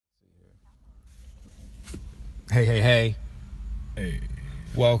Hey, hey, hey. Hey.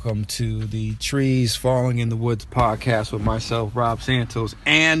 Welcome to the Trees Falling in the Woods podcast with myself, Rob Santos,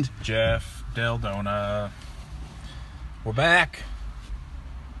 and Jeff Deldona. We're back.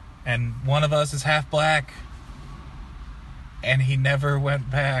 And one of us is half black. And he never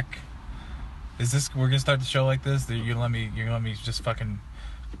went back. We're gonna start the show like this? You're gonna let me just fucking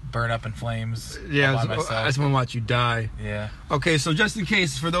burn up in flames? yeah, all by myself? I just want to watch you die. Yeah. Okay, so just in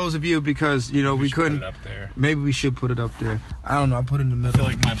case, for those of you, because, you know, we couldn't... put it up there. Maybe we should put it up there. I don't know, I'll put it in the I middle. feel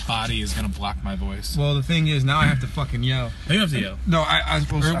like my body is gonna block my voice. Well, the thing is, now I have to fucking yell. You have to yell. No, I'm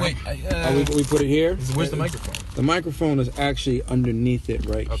supposed to... Wait, we put it here? where's the microphone? The microphone is actually underneath it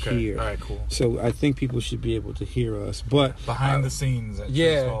right here. All right, cool. So I think people should be able to hear us. But Behind the scenes at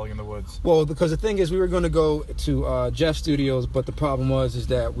Trees Falling in the Woods. Well, because the thing is, we were going to go to Jeff Studios, but the problem is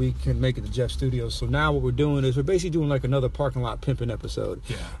that we couldn't make it to Jeff Studios. So now what we're doing is we're basically doing like another parking lot pimping episode.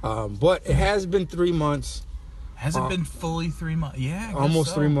 Yeah. But it has been 3 months. Has it been fully 3 months? Yeah, I guess Almost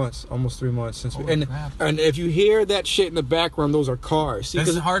so. 3 months. Almost 3 months since Holy crap. and if you hear that shit in the background, those are cars. See, This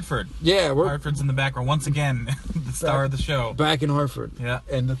is Hartford. Yeah, we're Hartford's in the background once again. The star of the show. back in Hartford. Yeah.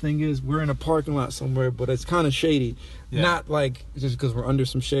 And the thing is, we're in a parking lot somewhere, but it's kind of shady. Yeah. Not like just because we're under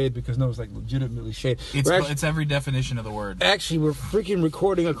some shade, because no, it's like legitimately shade. It's every definition of the word. Actually, we're freaking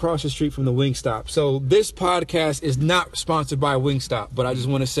recording across the street from the Wingstop. So this podcast is not sponsored by Wingstop, but I just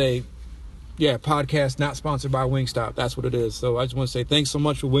want to say, yeah, podcast not sponsored by Wingstop. That's what it is. So I just want to say thanks so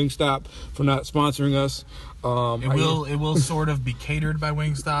much for Wingstop for not sponsoring us. It will sort of be catered by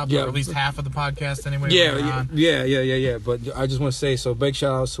Wingstop, Yeah. or at least half of the podcast anyway. Yeah. But I just want to say, so big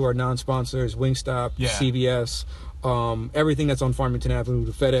shout outs to our non-sponsors, Wingstop, Yeah. CVS, everything that's on Farmington Avenue,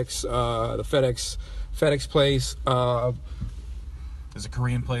 the FedEx place, There's a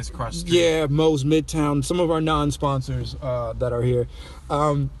Korean place across the street. yeah, Moe's Midtown, some of our non-sponsors that are here.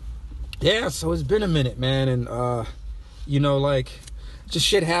 Yeah, so it's been a minute, man, and you know, like, just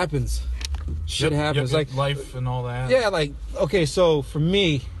shit happens. Shit happens, like life and all that. yeah, like, okay, so for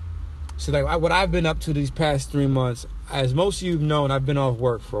me, so like what I've been up to these past 3 months, as most of you know, and I've been off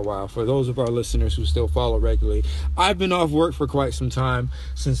work for a while. For those of our listeners who still follow regularly, I've been off work for quite some time,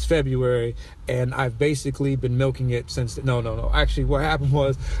 since February, and I've basically been milking it since. No. Actually, what happened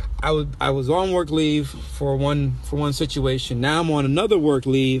was, I was on work leave for one situation. Now I'm on another work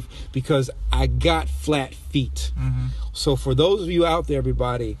leave because I got flat feet. Mm-hmm. So for those of you out there,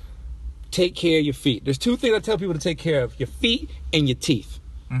 everybody, take care of your feet. There's two things I tell people to take care of: your feet and your teeth.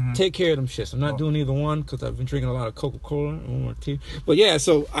 Mm-hmm. Take care of them shits. I'm not doing either one because I've been drinking a lot of Coca-Cola on my teeth. But yeah,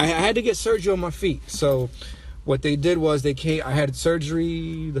 so I had to get surgery on my feet. So what they did was I had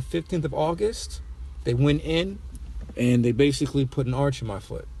surgery the 15th of August. They went in and they basically put an arch in my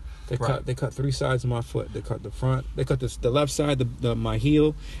foot. They cut 3 sides of my foot. They cut the front. They cut the left side, my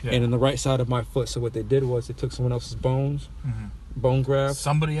heel, and then the right side of my foot. So what they did was they took someone else's bones, bone graft.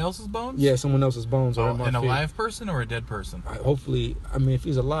 Somebody else's bones? Yeah, someone else's bones. Oh, are in my an feet. alive person or a dead person? Hopefully, I mean, if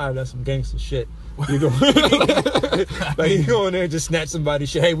he's alive, that's some gangster shit. You go, like you go in there and just snatch somebody's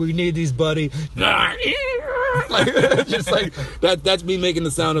shit. Hey, we need these, buddy. Like, just like that. That's me making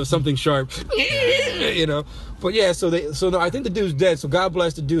the sound of something sharp. You know. But yeah, so no, I think the dude's dead. So God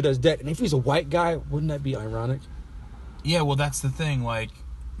bless the dude that's dead. And if he's a white guy, wouldn't that be ironic? Yeah, well, that's the thing. Like,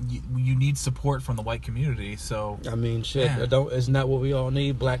 you need support from the white community. So I mean, shit. Yeah. Isn't that what we all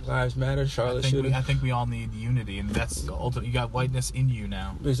need? Black Lives Matter. Charlotte shooting. I think we all need unity, and that's ultimate. You got whiteness in you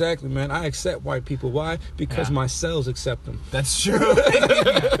now. Exactly, man. I accept white people. Why? Because my cells accept them. That's true.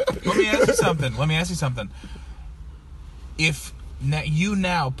 Let me ask you something. If you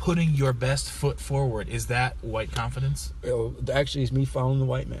now putting your best foot forward, is that white confidence? Actually, it's me following the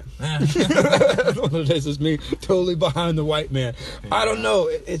white man. Yeah. This is me totally behind the white man. Yeah. I don't know.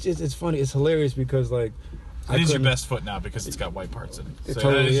 It's funny. It's hilarious because like It is your best foot now because it's got white parts in it. It So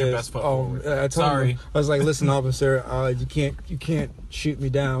totally that is is. your best foot forward. I told Sorry. him, I was like, listen, officer, you can't shoot me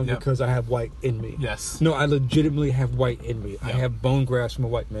down Yep. because I have white in me. Yes. No, I legitimately have white in me. I Yep. have bone grafts from a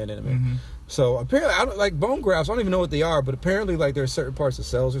white man in me. Mm-hmm. So apparently, I don't like bone grafts. I don't even know what they are, but apparently, like there's certain parts of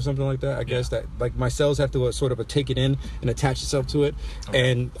cells or something like that. I guess that like my cells have to sort of take it in and attach itself to it.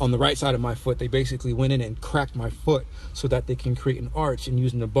 Okay. And on the right side of my foot, they basically went in and cracked my foot so that they can create an arch, and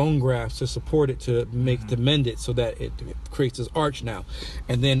using the bone grafts to support it to mend it so that it creates this arch now.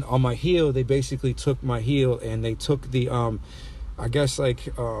 And then on my heel, they basically took my heel and they took the I guess like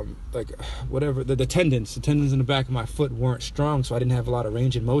whatever the tendons in the back of my foot weren't strong, so I didn't have a lot of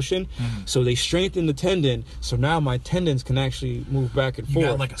range of motion. So they strengthened the tendon, so now my tendons can actually move back and forth.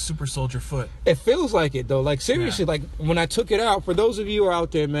 You got like a super soldier foot. It feels like it though. Like seriously, like when I took it out, for those of you who are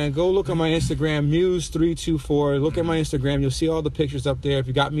out there, man, go look at my Instagram, Muse324. Look at my Instagram. You'll see all the pictures up there. If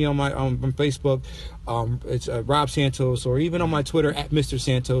you got me on my on Facebook, it's Rob Santos, or even on my Twitter at Mr.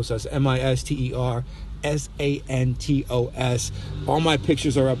 Santos. That's MisterSantos. All my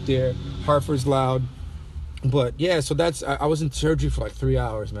pictures are up there. Hartford's loud. But yeah, so that's I was in surgery for like 3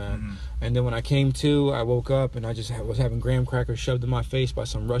 hours, man. And then when I came to, I woke up and I just was having graham crackers shoved in my face by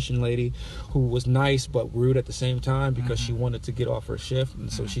some Russian lady who was nice but rude at the same time, because she wanted to get off her shift,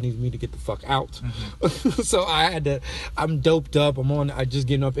 and so she needed me to get the fuck out. So I'm doped up. I just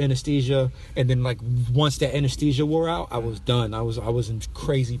getting up anesthesia, and then like once that anesthesia wore out, I was done. I was in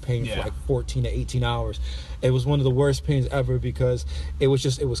crazy pain for like 14 to 18 hours. It was one of the worst pains ever, because it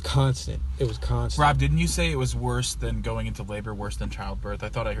was constant. It was constant. Rob, didn't you say it was worse than going into labor, worse than childbirth? I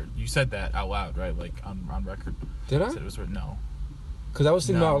thought I heard you said that out loud, right? Like on record. Did I? You said it was no. Because I was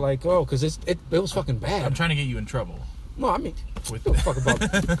thinking about like, because it was fucking bad. I'm trying to get you in trouble. No, I mean, fuck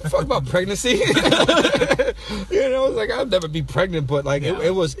about pregnancy. You know, it's like I'll never be pregnant, but like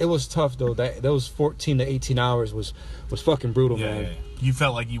it was tough though. Those 14 to 18 hours was fucking brutal, man. Yeah. You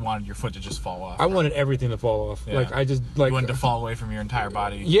felt like you wanted your foot to just fall off. I wanted everything to fall off. Yeah. Like I just like you wanted to fall away from your entire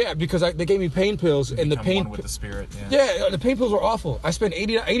body. Yeah, because they gave me pain pills, and the pain one with the spirit. Yeah, the pain pills were awful. I spent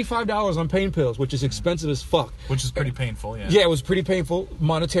 $85 on pain pills, which is expensive as fuck. Which is pretty painful. Yeah. Yeah, it was pretty painful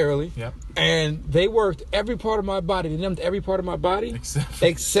monetarily. Yep. And they worked every part of my body. They numbed every part of my body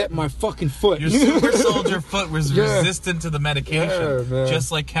except my fucking foot. Your super soldier foot was resistant to the medication,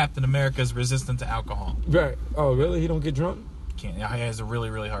 just like Captain America's resistant to alcohol. Right. Oh, really? He don't get drunk? Can't. He has a really,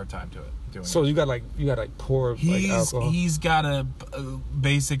 really hard time doing so it. You got pour like alcohol. He's got to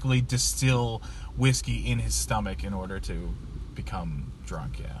basically distill whiskey in his stomach in order to become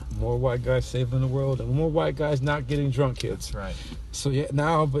drunk. Yeah. More white guys saving the world, and more white guys not getting drunk, kids. That's right. So yeah,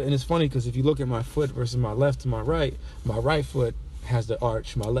 and it's funny because if you look at my foot versus my left and my right foot has the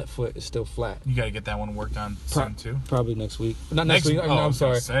arch. My left foot is still flat. You got to get that one worked on soon too? Probably next week. Not next week. No, I'm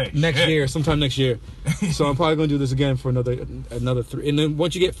sorry. Next year, sometime next year. So I'm probably going to do this again for another 3. And then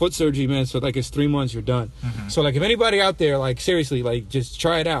once you get foot surgery, man, so like it's 3 months, you're done. So like if anybody out there, like seriously, like just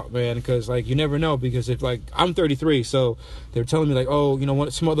try it out, man, because like you never know. Because if like I'm 33, so they're telling me like, oh, you know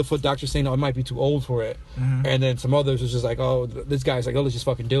what? Some other foot doctors saying, oh, I might be too old for it. And then some others was just like, oh, this guy's like, oh, let's just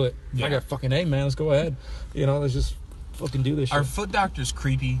fucking do it. I got fucking A, man. Let's go ahead. You know, let's just fucking do this shit. Are foot doctors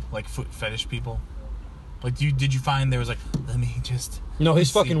creepy, like foot fetish people? Like, did you find there was like, let me just... No,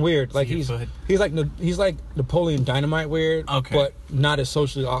 he's fucking weird. Like he's like Napoleon Dynamite weird, but not as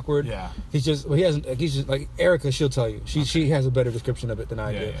socially awkward. Yeah. He's just like Erica. She'll tell you. She has a better description of it than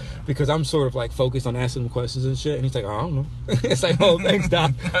I do. Yeah. Because I'm sort of like focused on asking him questions and shit, and he's like, oh, I don't know. It's like, oh, thanks,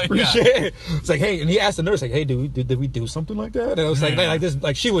 Doc. Appreciate it. It's like, hey, and he asked the nurse like, hey, did we do something like that? And I was like this,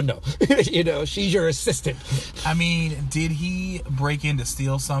 like she would know. You know, she's your assistant. I mean, did he break in to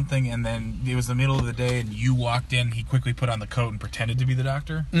steal something, and then it was the middle of the day, and you walked in? He quickly put on the coat and pretended to be the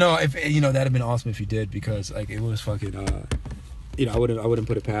doctor? No, if that'd have been awesome if he did, because like it was fucking I wouldn't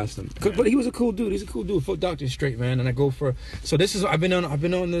put it past him. But he was a cool dude. He's a cool dude. Foot doctor straight, man. And I go for I've been on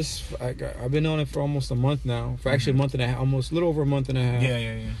it for almost a month now. For actually a month and a half, almost a little over a month and a half.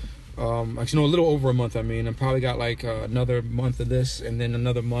 Yeah. Actually, no, a little over a month. I mean, I probably got like another month of this, and then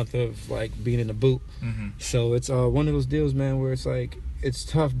another month of like being in the boot. So it's one of those deals, man, where it's like it's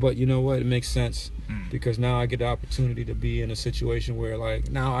tough, but you know what? It makes sense because now I get the opportunity to be in a situation where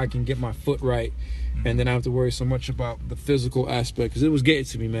like now I can get my foot right, and then I don't have to worry so much about the physical aspect, because it was getting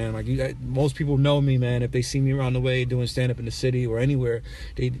to me, man. Like most people know me, man. If they see me around the way doing stand up in the city or anywhere,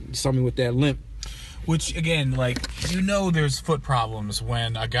 they saw me with that limp. Which again, like, you know, there's foot problems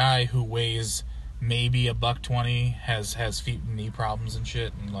when a guy who weighs maybe $120 has feet and knee problems and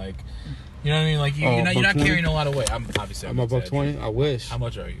shit, and like, you know what I mean? Like you're not carrying a lot of weight. I'm $120. I wish. How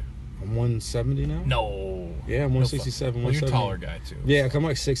much are you? I'm 170 now. No. Yeah, I'm 167. Well, you're a taller guy too. Yeah, I'm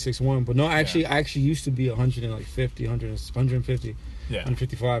like 6'1". But no, actually, I actually used to be 150, 150. Yeah.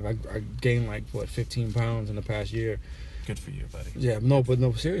 155. I gained like 15 pounds in the past year. Good for you, buddy. Yeah, no,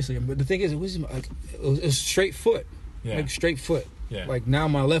 seriously. But the thing is, it was straight foot. Yeah. Like straight foot. Yeah. Like now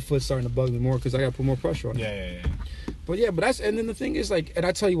my left foot's starting to bug me more because I got to put more pressure on it. Yeah. But that's, and then the thing is, like, and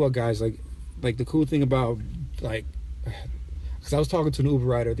I tell you what, guys, like the cool thing about, like, because I was talking to an Uber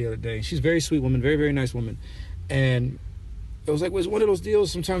rider the other day. She's a very sweet woman, very, very nice woman. And it was one of those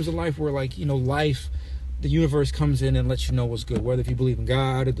deals sometimes in life where, like, you know, life the universe comes in and lets you know what's good, whether if you believe in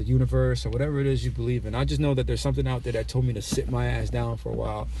God or the universe or whatever it is you believe in. I just know that there's something out there that told me to sit my ass down for a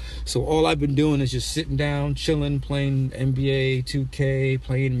while. So all I've been doing is just sitting down, chilling, playing NBA 2K,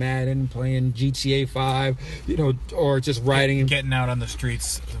 playing Madden, playing GTA 5, you know, or just writing. Getting out on the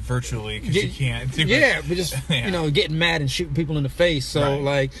streets virtually because you can't. Yeah, but just, you know, getting mad and shooting people in the face. So,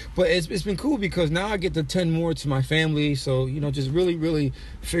 like, but it's been cool because now I get to tend more to my family. So, you know, just really, really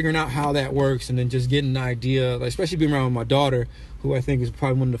figuring out how that works and then just getting an idea, like, especially being around my daughter, who I think is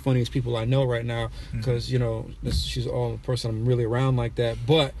probably one of the funniest people I know right now because, you know, she's the only person I'm really around like that.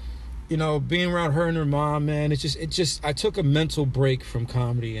 But, you know, being around her and her mom, man, it's just I took a mental break from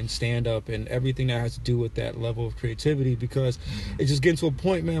comedy and stand-up and everything that has to do with that level of creativity because it's just getting to a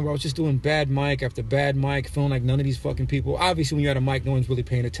point, man, where I was just doing bad mic after bad mic, feeling like none of these fucking people, obviously when you're at a mic, no one's really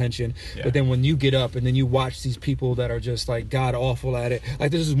paying attention, but then when you get up and then you watch these people that are just like god awful at it,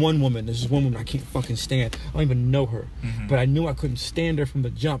 like this is one woman I can't fucking stand. I don't even know her, but I knew I couldn't stand her from the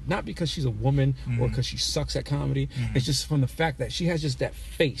jump, not because she's a woman or because she sucks at comedy, it's just from the fact that she has just that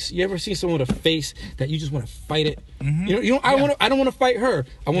face. You ever see someone with a face that you just want to fight it? You know, I don't want to fight her.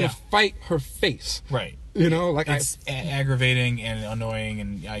 I want to fight her face. Right. You know, like it's aggravating and annoying,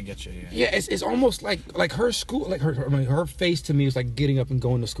 and I get you. Yeah, it's almost like her school, like her face to me is like getting up and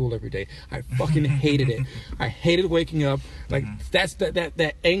going to school every day. I fucking hated it. I hated waking up. Like that's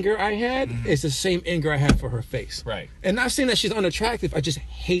that anger I had is the same anger I had for her face. Right. And not saying that she's unattractive. I just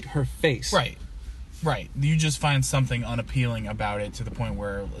hate her face. Right. Right. You just find something unappealing about it to the point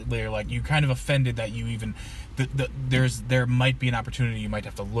where they're like, you kind of offended that you even there might be an opportunity you might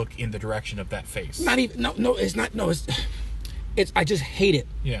have to look in the direction of that face. Not even no it's not no it's I just hate it.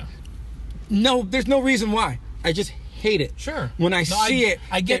 Yeah. No, there's no reason why. I just hate it. Sure. When I see it,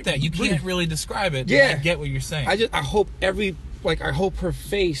 I get that. You can't really describe it. Yeah. I get what you're saying. I hope I hope her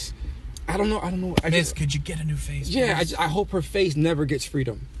face. I don't know. Miss, could you get a new face? Yeah. I hope her face never gets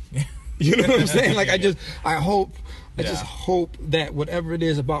freedom. You know what I'm saying? Like I just hope that whatever it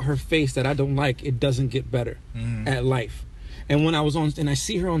is about her face that I don't like, it doesn't get better at life. And when I was on, and I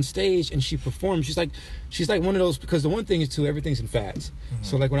see her on stage and she performs, she's like one of those, because the one thing is too, everything's in fads.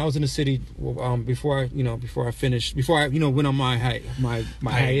 So like when I was in the city, before I went on my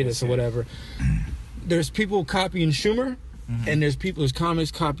hiatus or whatever, there's people copying Schumer. And there's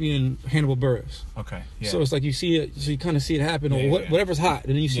comics copying Hannibal Buress. Okay. Yeah. So it's like you see it, so you kind of see it happen, or whatever's hot,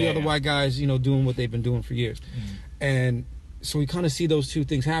 and then you see other white guys, you know, doing what they've been doing for years, and so we kind of see those two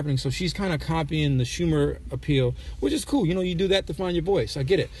things happening. So she's kind of copying the Schumer appeal, which is cool. You know, you do that to find your voice. I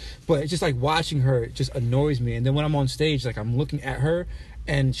get it, but it's just like watching her, it just annoys me. And then when I'm on stage, like I'm looking at her,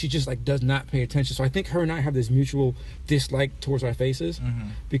 and she just like does not pay attention. So I think her and I have this mutual dislike towards our faces,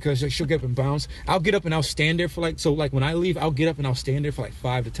 because like, she'll get up and bounce. I'll get up and I'll stand there for like when I leave, I'll get up and I'll stand there for like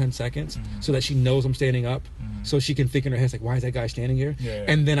 5 to 10 seconds so that she knows I'm standing up, so she can think in her head like, why is that guy standing here?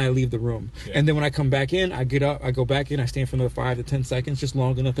 And then I leave the room. And then when I come back in, I get up, I go back in, I stand for another 5 to 10 seconds, just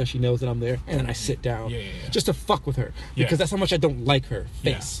long enough that she knows that I'm there, and then I sit down just to fuck with her, because that's how much I don't like her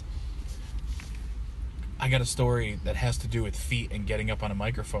face. I got a story that has to do with feet and getting up on a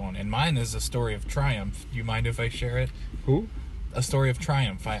microphone, and mine is a story of triumph. Do you mind if I share it? Who? A story of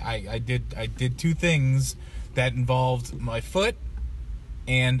triumph. I did two things that involved my foot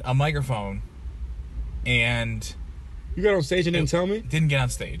and a microphone, and you got on stage and didn't tell me? Didn't get on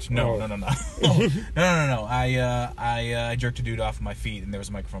stage. No. No. I jerked a dude off of my feet, and there was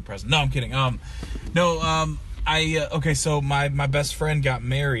a microphone present. No, I'm kidding. Okay, so my best friend got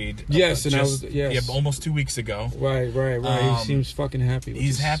married. Almost 2 weeks ago. Right. He seems fucking happy.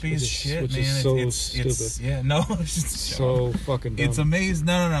 He's happy as shit, which man. Is so stupid. Yeah, no, it's just so fucking dumb. It's amazing.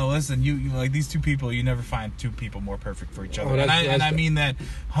 No. Listen, you like these two people. You never find two people more perfect for each other. I mean that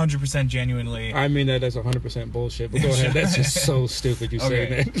 100% genuinely. I mean that's 100% bullshit. But go ahead. That's just so stupid. You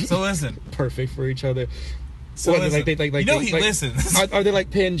say that. So listen, perfect for each other. So what, listen, he like, listens. Are they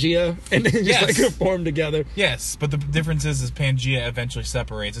like Pangea and then just like form together? Yes, but the difference is Pangea eventually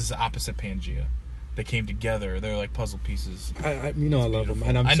separates. This is opposite Pangea. They came together. They're like puzzle pieces. I love them,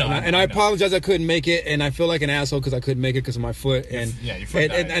 and I apologize I couldn't make it, and I feel like an asshole because I couldn't make it because of my foot, and your foot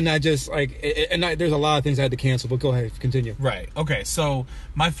died. And I just like, there's a lot of things I had to cancel. But go ahead, continue. Right. Okay. So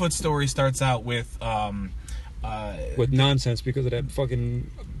my foot story starts out with nonsense because of that fucking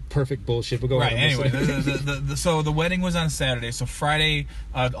perfect bullshit. But go ahead. Anyway, so the wedding was on Saturday. So Friday,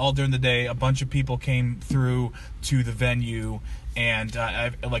 all during the day, a bunch of people came through to the venue, and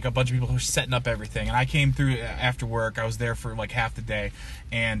like a bunch of people who were setting up everything. And I came through after work. I was there for like half the day,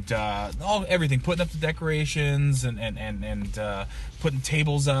 and everything, putting up the decorations and putting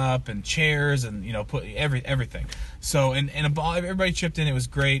tables up and chairs and put everything. So and everybody chipped in. It was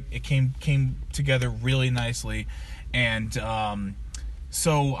great. It came together really nicely, and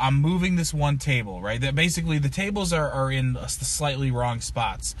so I'm moving this one table, right? That basically the tables are in the slightly wrong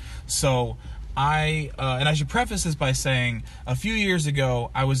spots. So and I should preface this by saying a few years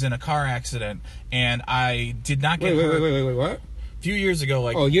ago I was in a car accident and I did not get hurt. Wait, what? A few years ago,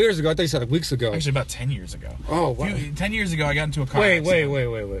 like... Oh, years ago? I thought you said like weeks ago. Actually, about 10 years ago. Oh, wow. 10 years ago, I got into a car accident.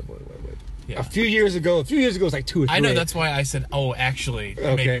 Wait. Yeah. A few years ago is like 2 or 3. I know, that's why I said, actually,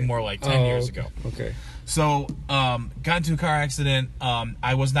 maybe more like 10 years ago. Okay. So, got into a car accident.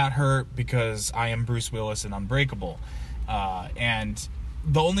 I was not hurt because I am Bruce Willis and unbreakable. And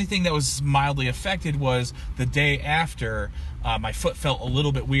the only thing that was mildly affected was the day after. My foot felt a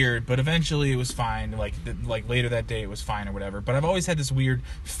little bit weird, but eventually it was fine. Like later that day, it was fine or whatever. But I've always had this weird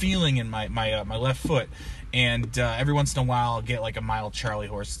feeling in my left foot, and every once in a while I'll get like a mild Charlie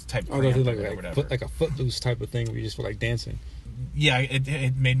horse type cramp or whatever. Like a footloose type of thing where you just feel like dancing. Yeah,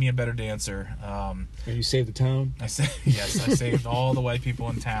 it made me a better dancer. And you saved the town? I saved all the white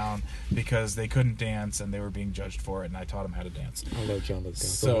people in town because they couldn't dance and they were being judged for it, and I taught them how to dance. I love John Lithgow.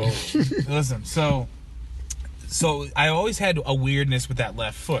 So, listen, so I always had a weirdness with that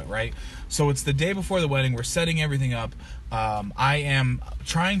left foot, right? So it's the day before the wedding. We're setting everything up. I am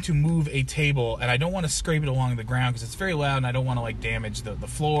trying to move a table, and I don't want to scrape it along the ground because it's very loud, and I don't want to like damage the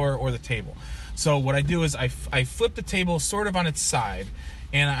floor or the table. So what I do is I flip the table sort of on its side,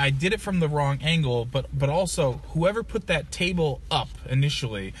 and I did it from the wrong angle. But also, whoever put that table up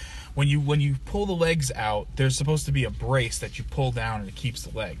initially, when you pull the legs out, there's supposed to be a brace that you pull down and it keeps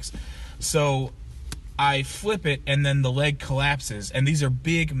the legs. So I flip it, and then the leg collapses, and these are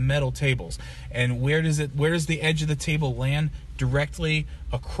big metal tables. And where does the edge of the table land? Directly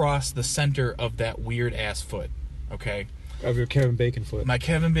across the center of that weird ass foot. Okay. Of your Kevin Bacon foot. My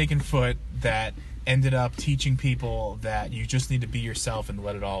Kevin Bacon foot that ended up teaching people that you just need to be yourself and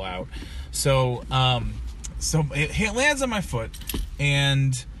let it all out. So it lands on my foot,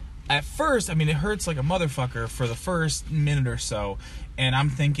 and at first, I mean, it hurts like a motherfucker for the first minute or so, and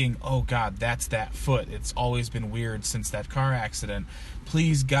I'm thinking, oh God, that's that foot. It's always been weird since that car accident.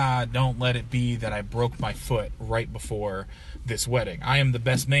 Please God, don't let it be that I broke my foot right before this wedding. I am the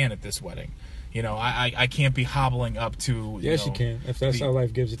best man at this wedding. I can't be hobbling up to. Yes, you can. If that's how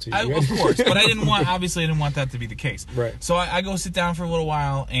life gives it to you. Of course, but I didn't want that to be the case. Right. So I go sit down for a little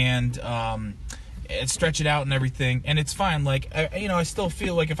while and stretch it out and everything, and it's fine. Like I still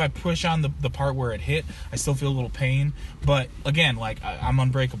feel like if I push on the part where it hit, I still feel a little pain. But again, like I'm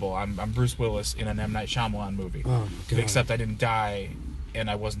unbreakable. I'm Bruce Willis in an M. Night Shyamalan movie. Oh my God. Except I didn't die. And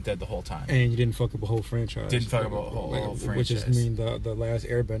I wasn't dead the whole time. And you didn't fuck up a whole franchise. Didn't fuck up a whole franchise. Which is, the last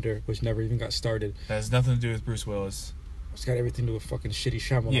Airbender, which never even got started. That has nothing to do with Bruce Willis. It's got everything to do with fucking shitty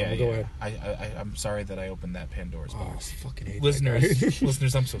Shyamalan. Yeah, Go ahead. I'm sorry that I opened that Pandora's box. I fucking hate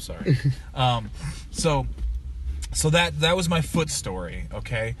Listeners, I'm so sorry. So that was my foot story,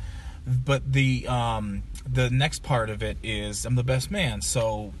 okay? But the next part of it is I'm the best man.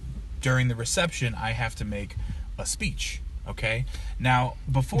 So during the reception, I have to make a speech. Okay. Now,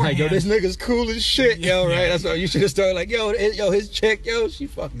 beforehand, yo, this nigga's cool as shit, yo. Right? Yeah. That's why you should have started like, his chick, she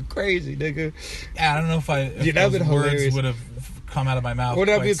fucking crazy, nigga. I don't know if those words would have come out of my mouth.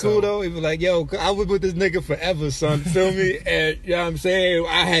 Wouldn't that be cool though? He'd be like, yo, I was with this nigga forever, son. Feel me? And you know what I'm saying?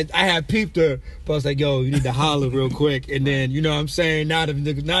 I had peeped her, but I was like, yo, you need to holler real quick. And then you know what I'm saying? Now these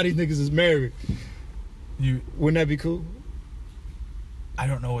niggas is married. Wouldn't that be cool? I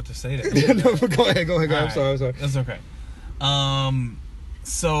don't know what to say to that. No, go ahead. I'm right. sorry. That's okay.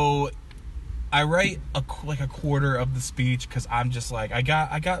 So I write a quarter of the speech because I'm just like I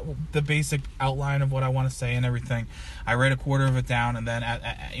got the basic outline of what I want to say and everything. I write a quarter of it down, and then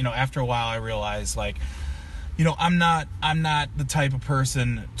after a while I realize I'm not the type of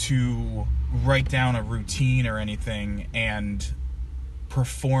person to write down a routine or anything and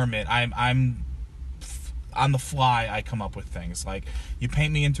perform it. I'm on the fly. I come up with things. Like, you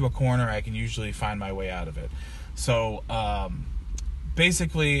paint me into a corner, I can usually find my way out of it. So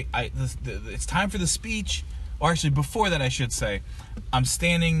basically, it's time for the speech. Or actually, before that, I should say, I'm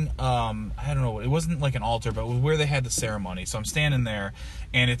standing. I don't know. It wasn't like an altar, but it was where they had the ceremony. So I'm standing there,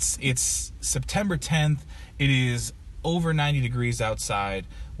 and it's September 10th. It is over 90 degrees outside.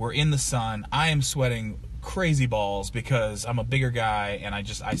 We're in the sun. I am sweating crazy balls because I'm a bigger guy, and I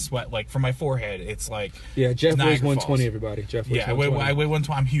sweat like from my forehead. It's like, yeah, Jeff weighs 120. Everybody, Jeff weighs 120. I weigh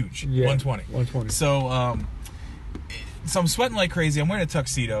 120. I'm huge. Yeah, 120. 120. So So I'm sweating like crazy. I'm wearing a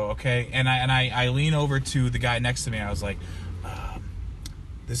tuxedo, okay? And I lean over to the guy next to me. I was like,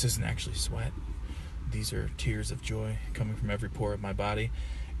 this isn't actually sweat. These are tears of joy coming from every pore of my body.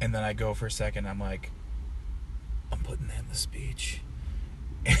 And then I go for a second. I'm like, I'm putting that in the speech.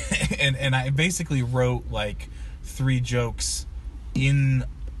 and I basically wrote like 3 jokes in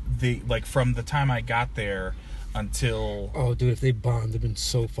the, like, from the time I got there until... Oh, dude, if they bombed, they've been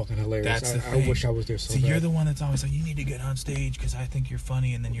so fucking hilarious. That's the thing. I wish I was there so bad. You're the one that's always like, you need to get on stage because I think you're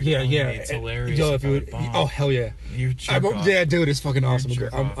funny, and then you're telling me it's hilarious. Yo, if you would, oh, hell yeah. You're yeah, dude, it's fucking awesome.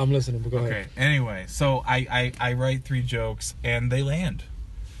 jerk off. I'm listening, but go ahead. Okay, anyway, so I write 3 jokes, and they land.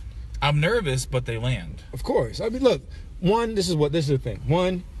 I'm nervous, but they land. Of course. I mean, look, this is the thing.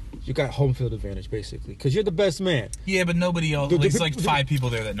 One, you got home field advantage, basically, because you're the best man. Yeah, but nobody else. There's like 5 people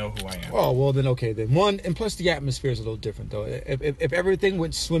there that know who I am. Oh, well, then okay. Then one, and plus the atmosphere is a little different, though. If everything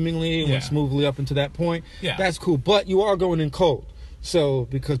went swimmingly and went smoothly up until that point, that's cool. But you are going in cold. So,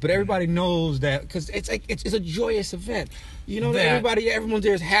 but everybody knows that, because it's like, it's a joyous event. You know, everyone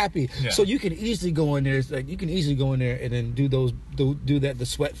there is happy. Yeah. So you can easily go in there. It's like, you can easily go in there and then do the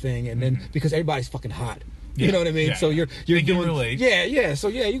sweat thing, and then, because everybody's fucking hot. You know what I mean? Yeah. So you're doing relate. Yeah. So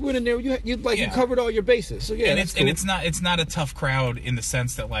yeah, you went in there. You covered all your bases. So yeah, and it's cool. it's not a tough crowd in the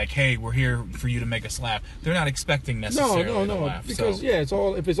sense that, like, hey, we're here for you to make us laugh. They're not expecting necessarily to laugh. Because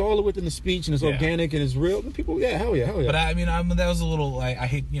if it's all within the speech and it's organic and it's real, then people, hell yeah. But I mean, that was a little. I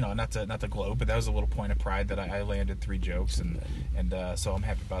hate, not to gloat, but that was a little point of pride that I landed 3 jokes, and so I'm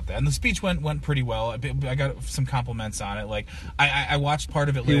happy about that. And the speech went pretty well. I got some compliments on it. Like I watched part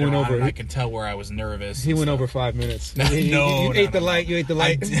of it later on, and I can tell where I was nervous. He went over 5 minutes. You ate the light. You ate the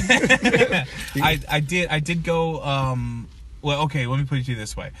light. I did go. Well, okay. Let me put it to you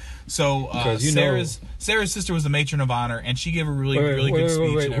this way. So Sarah's sister was the matron of honor, and she gave a really good speech. And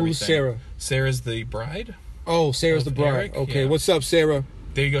everything. Who's Sarah? Sarah's the bride. Oh, Sarah's the bride. Eric? Okay, what's up, Sarah?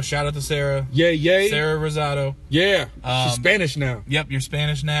 There you go. Shout out to Sarah. Yay. Sarah Rosado. Yeah. She's Spanish now. Yep, you're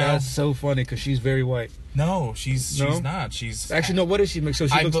Spanish now. That's so funny because she's very white. No, she's not. She's actually no. What is she? So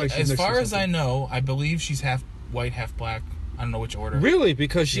she looks like she's as far as I know, I believe she's half white, half black. I don't know which order. Really?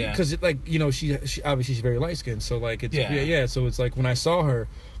 Because she obviously she's very light skinned. So like it's So it's like when I saw her,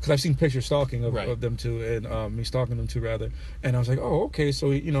 because I've seen pictures stalking of them too, and me stalking them too rather, and I was like, oh, okay.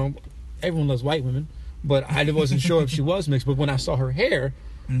 So everyone loves white women, but I wasn't sure if she was mixed. But when I saw her hair,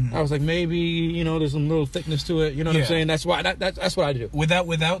 I was like, maybe there's some little thickness to it. You know what I'm saying? That's why that's what I do.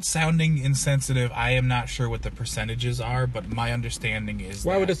 Without sounding insensitive, I am not sure what the percentages are, but my understanding is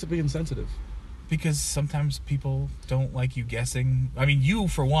why would this be insensitive? Because sometimes people don't like you guessing. I mean, you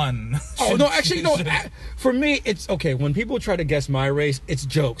for one. Oh no, actually no. For me, it's okay when people try to guess my race. It's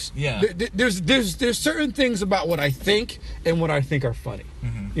jokes. Yeah. There's certain things about what I think and what I think are funny.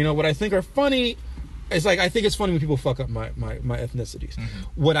 What I think are funny. It's like, I think it's funny when people fuck up my ethnicities.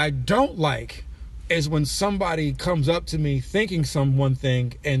 What I don't like is when somebody comes up to me thinking one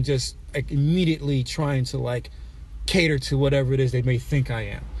thing and just like immediately trying to like cater to whatever it is they may think I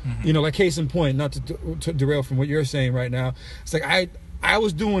am. Like case in point, not to derail from what you're saying right now. It's like I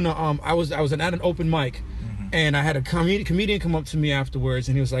was doing I was at an open mic, and I had a comedian come up to me afterwards,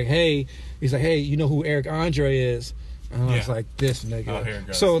 and he was like, hey, you know who Eric Andre is? And I was like, this nigga. Oh, here it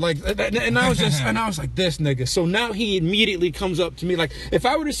goes. So like, and I was like, this nigga. So now he immediately comes up to me. Like, if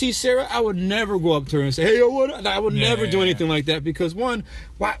I were to see Sarah, I would never go up to her and say, hey, yo, what? I would never do anything like that, because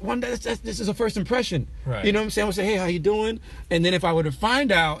this is a first impression. Right. You know what I'm saying? I would say, hey, how you doing? And then if I were to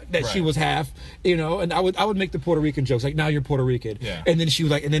find out that she was half, and I would make the Puerto Rican jokes, like, now you're Puerto Rican. Yeah. And then she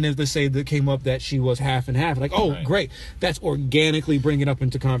was like, and then let's say that came up that she was half and half. Like, oh, great. That's organically bringing up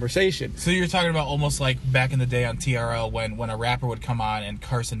into conversation. So you're talking about almost like back in the day on TRL when a rapper would come on and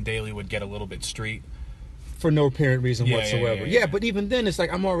Carson Daly would get a little bit street. For no apparent reason whatsoever. Yeah, but even then, it's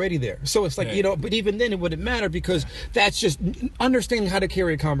like, I'm already there. So it's like, but even then, it wouldn't matter, because that's just understanding how to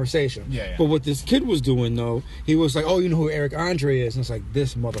carry a conversation. But what this kid was doing, though, he was like, oh, you know who Eric Andre is? And it's like,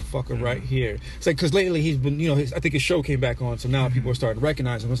 this motherfucker right here. It's like, because lately he's been, I think his show came back on, so now people are starting to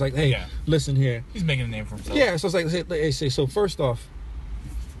recognize him. It's like, hey, listen here. He's making a name for himself. Yeah, so it's like, hey, so first off,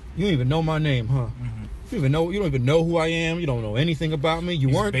 you don't even know my name, huh? You don't even know who I am. You don't know anything about me. You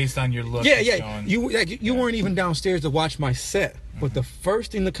weren't based on your look. You weren't even downstairs to watch my set. But the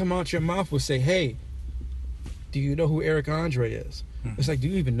first thing to come out your mouth was say, "Hey, do you know who Eric Andre is?" It's like, do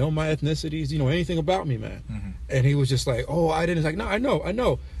you even know my ethnicities? Do you know anything about me, man? And he was just like, "Oh, I didn't." It's like, no, I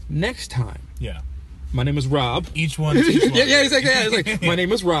know. Next time. Yeah. My name is Rob. Each one. It's like, my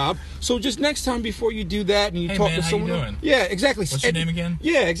name is Rob. So just next time before you do that and you talk to someone else. Yeah, exactly. What's your name again?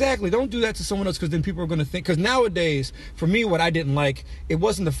 Yeah, exactly. Don't do that to someone else, because then people are going to think. Because nowadays, for me, what I didn't like, it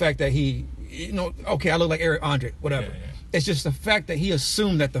wasn't the fact that he okay, I look like Eric Andre, whatever. Yeah. It's just the fact that he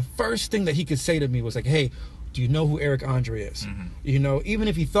assumed that the first thing that he could say to me was like, hey, do you know who Eric Andre is? Even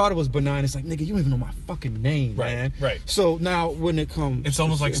if he thought it was benign, it's like, nigga, you don't even know my fucking name, man. Right. So now when it comes... It's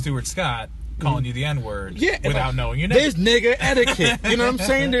almost like Stuart Scott calling you the N-word without knowing your name. There's nigga etiquette. You know what I'm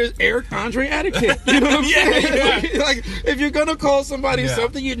saying? There's Eric Andre etiquette. You know what I'm saying? Like, if you're going to call somebody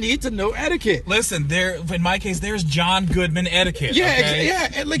something, you need to know etiquette. Listen, in my case, there's John Goodman etiquette. Yeah,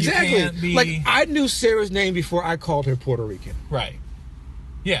 okay? Exactly. Like, I knew Sarah's name before I called her Puerto Rican. Right.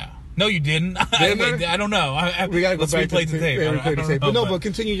 Yeah. No, you didn't. I don't know. We gotta go let's back replay the tape. But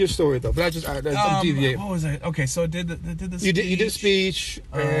continue your story though. But I'm deviating. What was it? Okay, so did the speech. You did speech,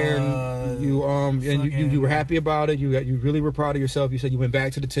 and you were happy about it. You really were proud of yourself. You said you went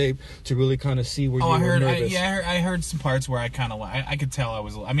back to the tape to really kind of see where you were nervous. I heard some parts where I kind of I could tell I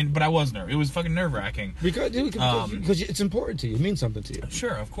was. But I was nervous. It was fucking nerve wracking because it's important to you. It means something to you.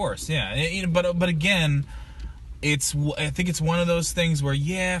 Sure, of course, yeah. But again. I think it's one of those things where,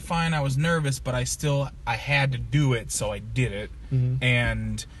 yeah, fine, I was nervous, but I had to do it, so I did it.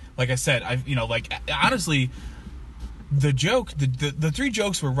 And like I said, honestly, the 3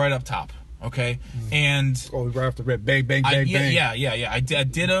 jokes were right up top. Okay, and right off the rip, bang, bang, bang, bang. Yeah. I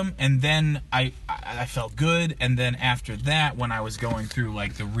did them, and then I felt good, and then after that, when I was going through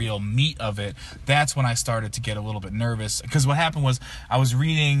like the real meat of it, that's when I started to get a little bit nervous. Because what happened was I was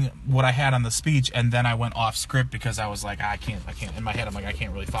reading what I had on the speech, and then I went off script because I was like, I can't. In my head, I'm like, I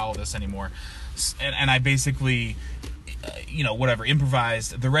can't really follow this anymore, and I basically. Whatever,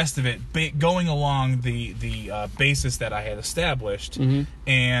 improvised the rest of it going along the basis that I had established,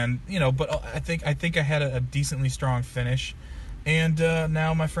 and but I think I had a decently strong finish, and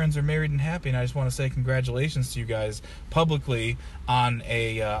now my friends are married and happy, and I just want to say congratulations to you guys publicly on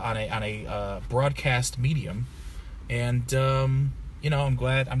a broadcast medium, and I'm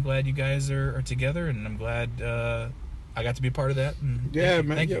glad you guys are together, and I'm glad I got to be a part of that. And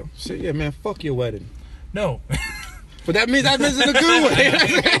thank you. Man, fuck your wedding. No. But that means it's in a good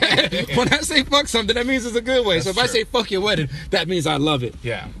way. When I say fuck something, that means it's a good way. That's so if I say fuck your wedding, that means I love it.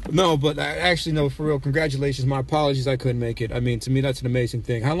 Yeah. No, but no, for real, congratulations. My apologies I couldn't make it. I mean, to me, that's an amazing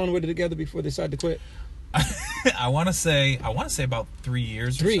thing. How long were they together before they decided to quit? I want to say about 3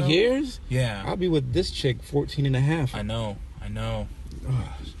 years. 3 years? Yeah. I'll be with this chick 14 and a half. I know.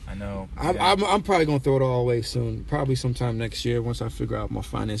 Yeah. I'm probably going to throw it all away soon. Probably sometime next year once I figure out my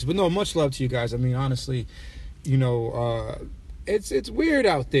finances. But no, much love to you guys. I mean, honestly, it's weird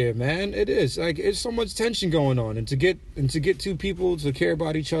out there, man. It is. Like, it's so much tension going on, and to get 2 people to care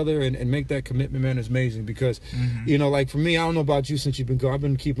about each other and make that commitment, man, is amazing. Because like for me, I don't know about you, since you've been gone, I've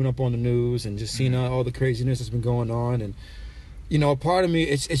been keeping up on the news and just seeing all the craziness that's been going on, and a part of me,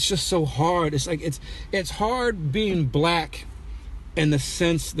 it's just so hard. It's like it's hard being black in the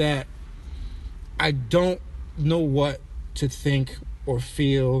sense that I don't know what to think or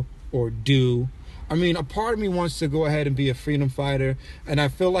feel or do. I mean, a part of me wants to go ahead and be a freedom fighter, and I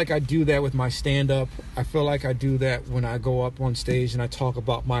feel like I do that with my stand-up. I feel like I do that when I go up on stage and I talk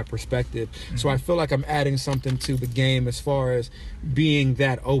about my perspective. So I feel like I'm adding something to the game as far as being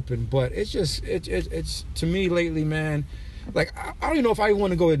that open. But it's just, it's to me lately, man, like, I don't even know if I want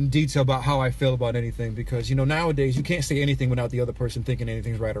to go in detail about how I feel about anything, because, nowadays you can't say anything without the other person thinking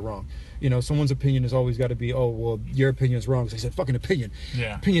anything's right or wrong. Someone's opinion has always got to be, oh, well, your opinion's wrong. Because I said, fucking opinion.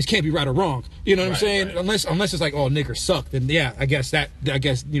 Yeah. Opinions can't be right or wrong. You know what I'm saying? Right. Unless it's like, oh, niggers suck. Then, yeah, I guess that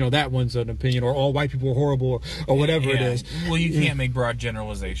one's an opinion. Or all white people are horrible, or whatever it is. Well, you can't make broad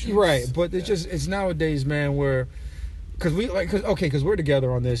generalizations. Right. But it's nowadays, man, where... Because we're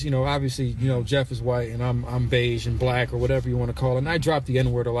together on this, obviously, Jeff is white and I'm beige and black or whatever you want to call it. And I drop the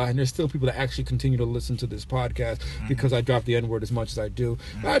N-word a lot, and there's still people that actually continue to listen to this podcast because I drop the N-word as much as I do.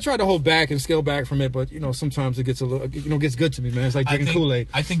 I try to hold back and scale back from it, but sometimes it gets a little, gets good to me, man. It's like drinking Kool-Aid.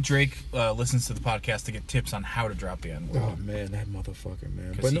 I think Drake listens to the podcast to get tips on how to drop the N-word. Oh man, that motherfucker,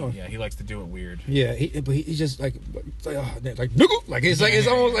 man. But he likes to do it weird. Yeah, he's just like nigga, like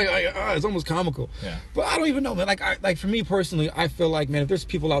it's almost comical. Yeah. But I don't even know, man. Like for me personally, I feel like, man, if there's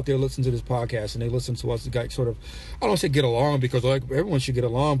people out there listening to this podcast and they listen to us, I don't want to say get along, because like everyone should get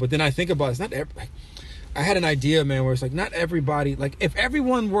along, but then I think about I had an idea, man, where it's like not everybody, like if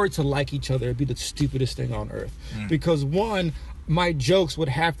everyone were to like each other, it'd be the stupidest thing on earth. Because one, my jokes would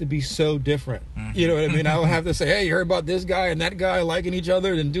have to be so different. You know what I mean? I would have to say, hey, you heard about this guy and that guy liking each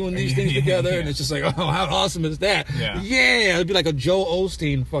other and doing these things together, and it's just like, oh, how awesome is that? Yeah, it'd be like a Joel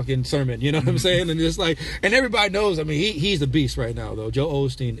Osteen fucking sermon, you know what I'm saying? And just like, and everybody knows, I mean, he's the beast right now, though. Joel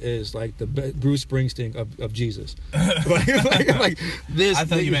Osteen is like the Bruce Springsteen of Jesus. like this. I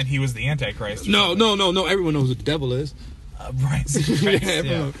thought you meant he was the Antichrist. No. Everyone knows who the devil is. Ryan Seacrest. Yeah,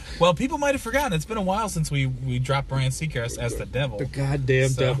 Yeah. Well, people might have forgotten. It's been a while since we dropped Ryan Seacrest as the devil. The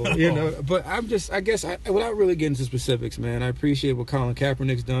goddamn devil, you know. But I guess, without really getting into specifics, man, I appreciate what Colin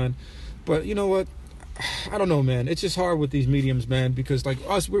Kaepernick's done. But you know what? I don't know, man. It's just hard with these mediums, man, because like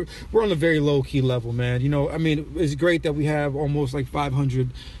us, we're on a very low key level, man. You know, I mean, it's great that we have almost like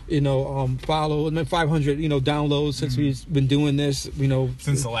 500, follow and then 500, downloads since we've been doing this,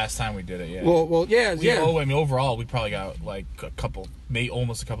 since the last time we did it. Yeah. Well, yeah. I mean, overall, we probably got like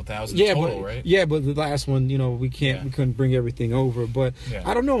almost a couple thousand total, right? Yeah, but the last one, we couldn't bring everything over. But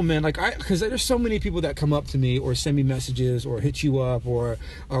I don't know, man. Like because there's so many people that come up to me or send me messages or hit you up or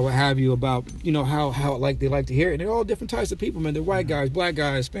what have you about how like they like to hear it. And they're all different types of people, man. They're white guys, black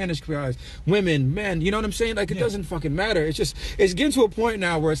guys, Spanish guys, women, men. You know what I'm saying? Like it doesn't fucking matter. It's getting to a point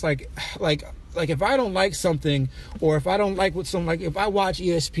now where it's like if I don't like something, or if I don't like if I watch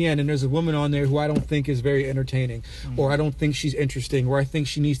ESPN and there's a woman on there who I don't think is very entertaining, or I don't think she's interesting, or I think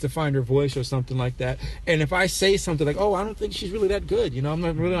she needs to find her voice or something like that, and if I say something like, oh, I don't think she's really that good, I'm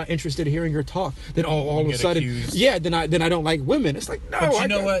not interested in hearing her talk, then all of a sudden, accused. then I don't like women. It's like, no. But you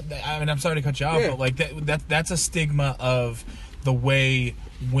know what? I mean, I'm sorry to cut you off, but like that's a stigma of the way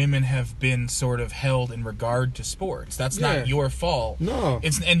women have been sort of held in regard to sports. That's not your fault. No.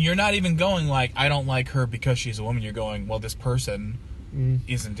 And you're not even going like, I don't like her because she's a woman. You're going, well, this person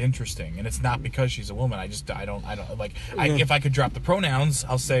isn't interesting, and it's not because she's a woman. I don't like. If I could drop the pronouns,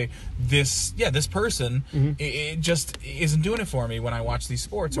 I'll say this person. It just isn't doing it for me when I watch these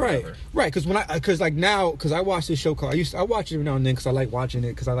sports. Or whatever. Right. Because I watch this show called. I watch it every now and then because I like watching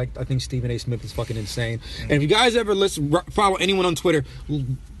it because I think Stephen A. Smith is fucking insane. And if you guys ever follow anyone on Twitter,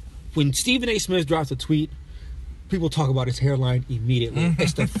 when Stephen A. Smith drops a tweet, people talk about his hairline immediately.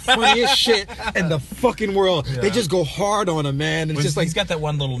 It's the funniest shit in the fucking world. Yeah. They just go hard on him, man. And it's just like, he's got that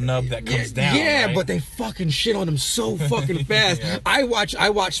one little nub that comes down. Yeah, right? But they fucking shit on him so fucking fast. I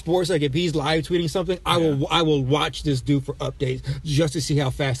watch sports, like if he's live tweeting something, I will watch this dude for updates just to see how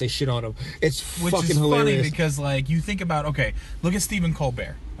fast they shit on him. It's fucking hilarious. Funny because like you think about, look at Stephen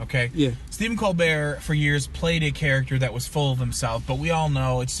Colbert. Okay? Yeah. Stephen Colbert, for years, played a character that was full of himself, but we all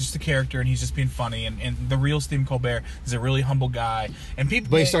know it's just a character and he's just being funny. And the real Stephen Colbert is a really humble guy. And people.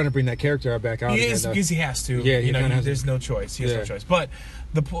 But he's starting to bring that character back out. He is, because he has to. Yeah, there's no choice. He has no choice. But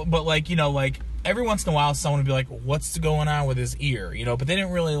every once in a while, someone would be like, "What's going on with his ear?" But they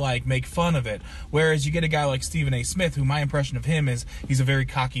didn't really like make fun of it. Whereas you get a guy like Stephen A. Smith, who my impression of him is he's a very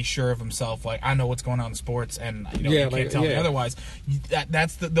cocky, sure of himself. Like, I know what's going on in sports, and you can't tell me otherwise.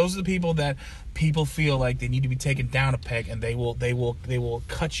 Those are the people that people feel like they need to be taken down a peg, and they will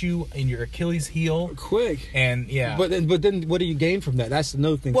cut you in your Achilles heel quick. And but then what do you gain from that? That's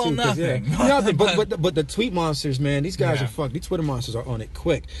another thing. Well, too. Nothing. Nothing. But the tweet monsters, man, these guys are fucked. These Twitter monsters are on it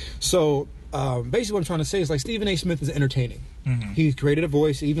quick. So basically what I'm trying to say is like Stephen A. Smith is entertaining. He created a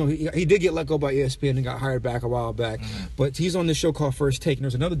voice, even though he did get let go by ESPN and got hired back a while back. But he's on this show called First Take, and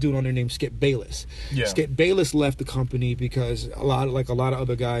there's another dude on there named Skip Bayless. Skip Bayless left the company because a lot of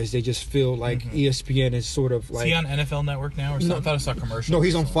other guys, they just feel like ESPN is sort of like. Is he on NFL Network now or something? I thought I saw commercials. No,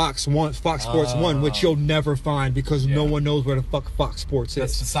 he's on Fox Sports 1, which you'll never find because no one knows where the fuck Fox Sports is.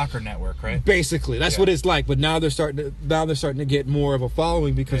 That's the soccer network, right? Basically, that's what it's like. But now they're starting to get more of a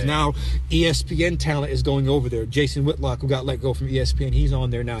following because now ESPN talent is going over there. Jason Whitlock, who got let go from ESPN, he's on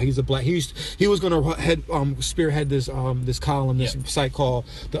there now. He's a black. He was going to spearhead this column, this site called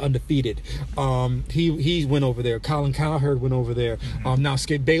The Undefeated. He went over there. Colin Cowherd went over there. Now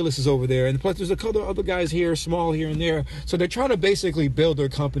Skip Bayless is over there, and plus there's a couple other guys here, small here and there. So they're trying to basically build their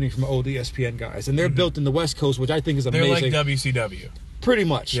company from old ESPN guys, and they're built in the West Coast, which I think is amazing. They're like WCW. Pretty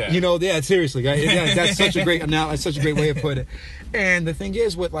much, seriously, that's such a great way of putting it. And the thing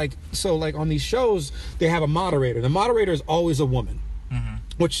is, with on these shows, they have a moderator. The moderator is always a woman,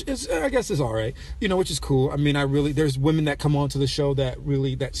 which is, I guess, is all right. Which is cool. I mean, there's women that come onto the show that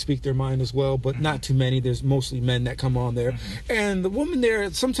speak their mind as well, but not too many. There's mostly men that come on there, and the woman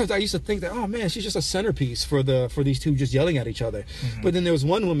there. Sometimes I used to think that, oh man, she's just a centerpiece for these two just yelling at each other. But then there was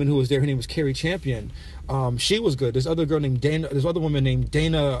one woman who was there. Her name was Carrie Champion. She was good. This other girl named Dana. This other woman named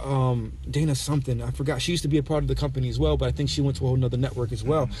Dana. Dana something. I forgot. She used to be a part of the company as well, but I think she went to a whole nother network as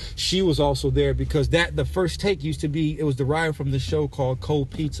well. She was also there because the First Take used to be. It was derived from the show called Cold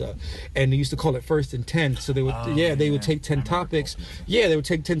Pizza, and they used to call it First and 10. So they would, they would take 10 topics. Yeah, they would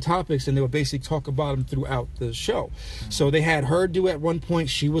take 10 topics, and they would basically talk about them throughout the show. So they had her do at one point.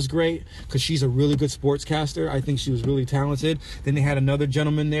 She was great because she's a really good sportscaster. I think she was really talented. Then they had another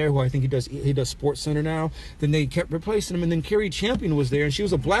gentleman there who I think he does Sports Center now. down. Then they kept replacing them, and then Carrie Champion was there, and she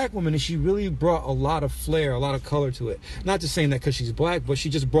was a black woman, and she really brought a lot of flair, a lot of color to it. Not just saying that because she's black, but she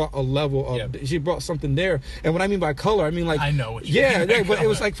just brought a level of, she brought something there. And what I mean by color, I mean like, I know what you mean. Yeah, but it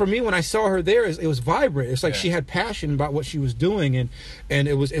was like, for me, when I saw her there, it was vibrant. It's like she had passion about what she was doing, and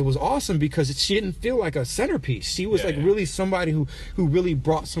it was awesome because she didn't feel like a centerpiece. She was really somebody who really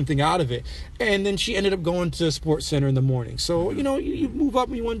brought something out of it. And then she ended up going to Sports Center in the morning. So, you know, you move up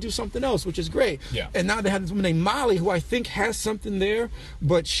and you want to do something else, which is great. Yeah. And now they have this woman named Molly, who I think has something there,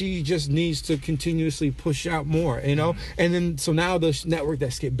 but she just needs to continuously push out more, you know? And then, so now the network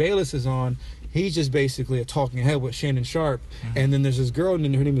that Skip Bayless is on, he's just basically a talking head with Shannon Sharp. And then there's this girl,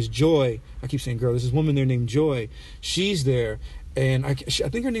 and her name is Joy. I keep saying girl. There's this woman there named Joy. She's there. And I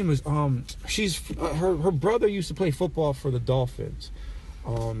think her name is, her brother used to play football for the Dolphins.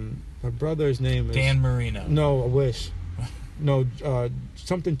 My brother's name is Dan Marino. No, I wish. No,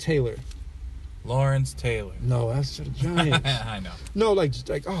 something Taylor. Lawrence Taylor. No, that's the Giants. I know. No, like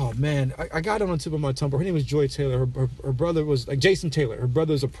oh man, I got it on the tip of my tongue. But her name was Joy Taylor. Her brother was like Jason Taylor. Her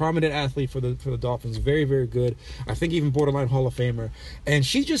brother is a prominent athlete for the Dolphins. Very, very good. I think even borderline Hall of Famer. And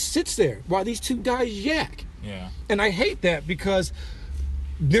she just sits there while these two guys yak. Yeah. And I hate that because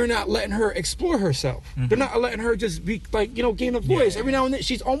they're not letting her explore herself. They're not letting her just be like, you know, gain a voice. Every now and then,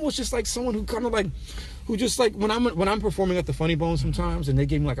 she's almost just like someone who kind of like, who just like, when I'm performing at the Funny Bone sometimes, and they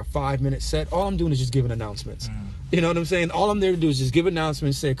give me like a 5-minute set, all I'm doing is just giving announcements. You know what I'm saying? All I'm there to do is just give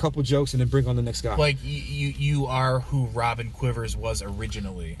announcements, say a couple jokes, and then bring on the next guy. Like you are who Robin Quivers was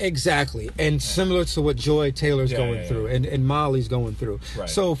originally. Exactly. And similar to what Joy Taylor's going through and Molly's going through. Right.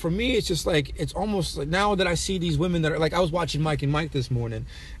 So for me, it's just like, it's almost like now that I see these women that are like, I was watching Mike and Mike this morning,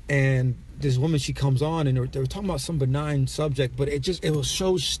 and this woman, she comes on, and they were talking about some benign subject, but it was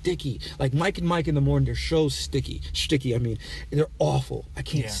so sticky. Like Mike and Mike in the morning, they're so sticky. I mean, they're awful. I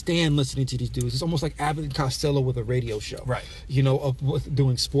can't stand listening to these dudes. It's almost like Abbott and Costello with a radio show, right? You know, with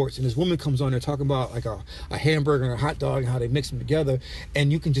doing sports. And this woman comes on there talking about like a hamburger and a hot dog and how they mix them together,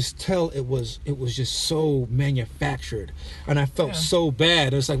 and you can just tell it was just so manufactured. And I felt so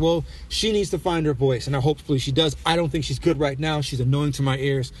bad. It's like, well, she needs to find her voice, and hopefully she does. I don't think she's good right now. She's annoying to my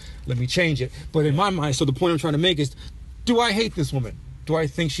ears. Let me change it. But in my mind, so the point I'm trying to make is, do I hate this woman? Do I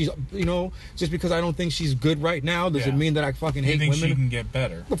think she's, you know, just because I don't think she's good right now, does it mean that I fucking hate women? You think she can get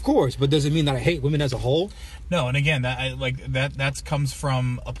better? Of course, but does it mean that I hate women as a whole? No, and again, that comes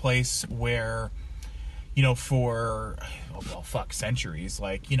from a place where, you know, for centuries,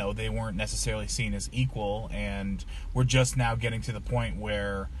 like, you know, they weren't necessarily seen as equal, and we're just now getting to the point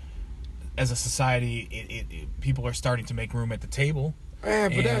where, as a society, people are starting to make room at the table. Yeah,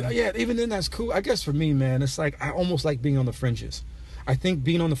 but even then that's cool. I guess for me, man, it's like I almost like being on the fringes. I think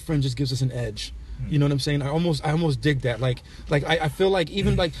being on the fringes gives us an edge. You know what I'm saying? I almost dig that. Like I feel like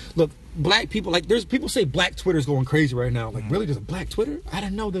even like, look, black people, like there's people say black Twitter's going crazy right now. Like, really, there's a black Twitter? I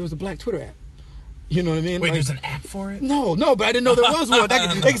didn't know there was a black Twitter app. You know what I mean? Wait, like, there's an app for it? No, but I didn't know there was one.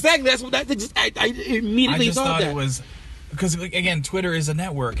 Exactly. That's what I immediately thought it was, because again, Twitter is a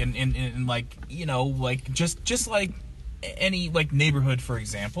network, and like, you know, like just like any like neighborhood, for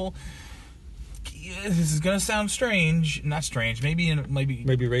example. This is gonna sound strange, not strange, maybe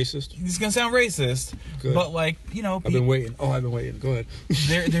racist. This is gonna sound racist. Good. But like, you know, I've been waiting. Go ahead.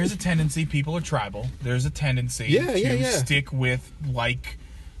 there's a tendency, people are tribal. There's a tendency to stick with like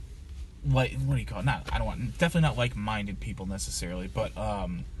what do you call it? Definitely not like-minded people necessarily, but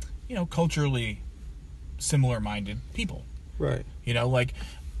you know, culturally similar-minded people. Right. You know, like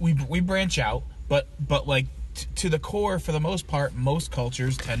we branch out, but like to the core, for the most part, most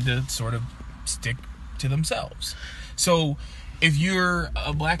cultures tend to sort of stick to themselves. So if you're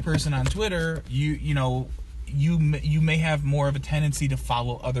a black person on Twitter, you may have more of a tendency to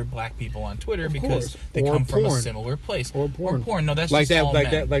follow other black people on Twitter because they come from a similar place. Or porn. No, that's like just all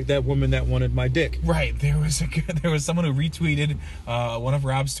that, men. like that woman that wanted my dick. Right. There was someone who retweeted one of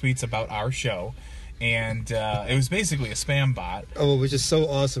Rob's tweets about our show. And it was basically a spam bot. Oh, it was just so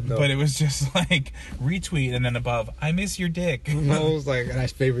awesome, though. But it was just like, retweet, and then above, I miss your dick. I was like, and I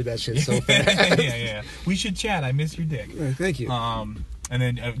favored that shit so fast. Yeah. We should chat. I miss your dick. Thank you. And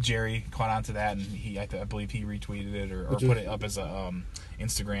then Jerry caught on to that, and I believe he retweeted it or put it up as a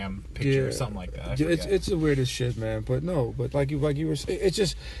Instagram picture or something like that. It's the weirdest shit, man. But like you were,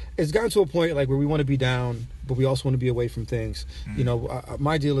 it's gotten to a point like where we want to be down, but we also want to be away from things. You know,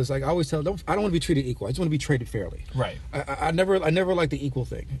 my deal is like I always tell, I don't want to be treated equal. I just want to be treated fairly. Right. I never like the equal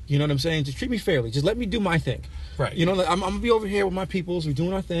thing. You know what I'm saying? Just treat me fairly. Just let me do my thing. Right. You know, like, I'm gonna be over here with my peoples. We're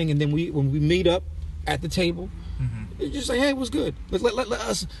doing our thing, and then when we meet up at the table. It's just like, hey, what's good? Let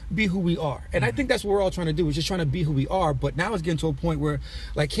us be who we are. And I think that's what we're all trying to do. Is just trying to be who we are. But now it's getting to a point where,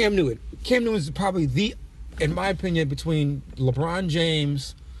 like Cam Newton is probably in my opinion, between LeBron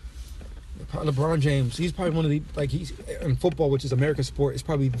James, he's probably one of the, like, he's in football, which is America's sport, is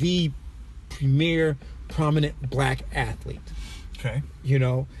probably the premier prominent black athlete. Okay. You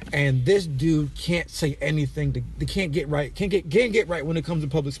know, and this dude can't say anything can't get right when it comes to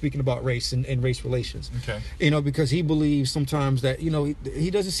public speaking about race and race relations. Okay. You know, because he believes sometimes that, you know,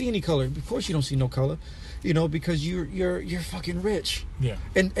 he doesn't see any color. Of course you don't see no color, you know, because you're fucking rich. Yeah.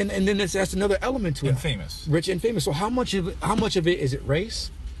 And then that's another element to it. And famous. Rich and famous. So how much of it is it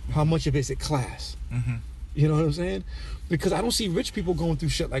race? How much of it is it class? Mm-hmm. You know what I'm saying? Because I don't see rich people going through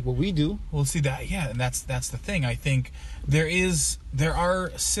shit like what we do. Well, see that, yeah, and that's the thing. I think there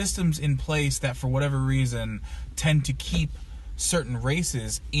are systems in place that, for whatever reason, tend to keep certain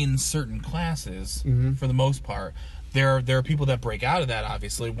races in certain classes. Mm-hmm. For the most part. There are people that break out of that,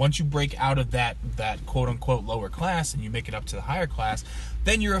 obviously. Once you break out of that quote-unquote lower class and you make it up to the higher class,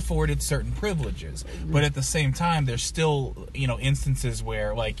 then you're afforded certain privileges. But at the same time, there's still, you know, instances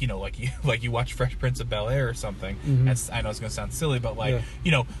where, like you watch Fresh Prince of Bel-Air or something. Mm-hmm. I know it's going to sound silly, but, like,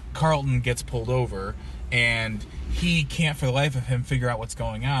 you know, Carlton gets pulled over and he can't for the life of him figure out what's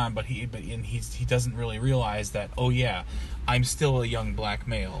going on, but he doesn't really realize that, oh yeah, I'm still a young black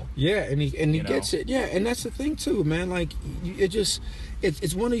male. Yeah, and he gets it. Yeah, and that's the thing too, man. Like, it's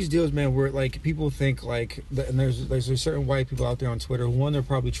one of these deals, man, where, like, people think, like, and there's certain white people out there on Twitter. One, they're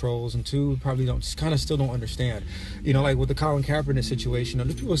probably trolls, and two, probably still don't understand. You know, like with the Colin Kaepernick situation,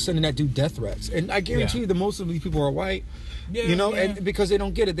 there's people sending that dude death threats, and I guarantee you, the most of these people are white. Yeah, you know, and because they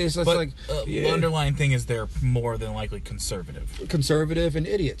don't get it, the underlying thing is they're more than likely conservative and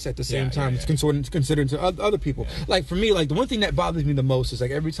idiots at the same time. It's considered to other people. Yeah. Like for me, like the one thing that bothers me the most is,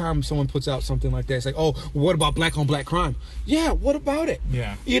 like, every time someone puts out something like that, it's like, oh, what about black on black crime? Yeah, what about it?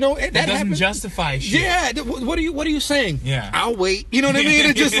 Yeah, you know, that doesn't happens. Justify shit. Yeah, what are you saying? Yeah, I'll wait. You know what I mean?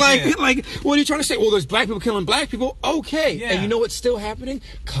 It's just like what are you trying to say? Well, there's black people killing black people. Okay, and you know what's still happening?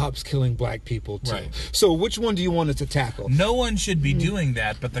 Cops killing black people too. Right. So which one do you want us to tackle? No one should be doing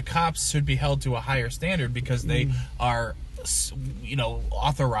that, but the cops should be held to a higher standard because they are, you know,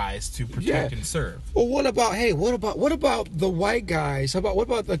 authorized to protect and serve. Well, what about the white guys? Now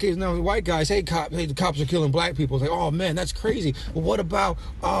the white guys, the cops are killing black people. It's like, oh man, that's crazy. Well, what about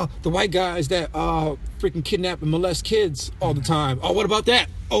the white guys that freaking kidnap and molest kids all the time? Oh, what about that?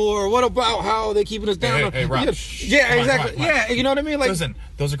 Or what about how they keeping us down? Hey, Rob, exactly. Come on. You know what I mean? Like, listen,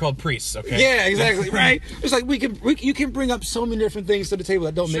 those are called priests, okay? Yeah, exactly, right? It's like you can bring up so many different things to the table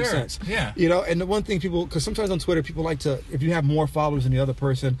that don't make sense. Yeah. You know, and the one thing because sometimes on Twitter, people like to, if you have more followers than the other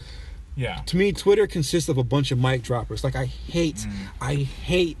person, yeah. To me, Twitter consists of a bunch of mic droppers. Like, I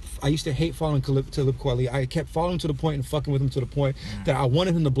used to hate following Talib Kweli. I kept following to the point and fucking with him to the point that I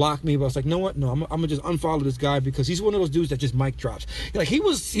wanted him to block me, but I was like, you know what? No, I'm gonna just unfollow this guy because he's one of those dudes that just mic drops. Like, he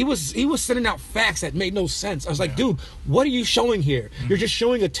was sending out facts that made no sense. I was like, dude, what are you showing here? You're just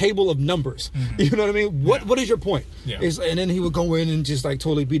showing a table of numbers. You know what I mean? What is your point? Yeah. And then he would go in and just, like,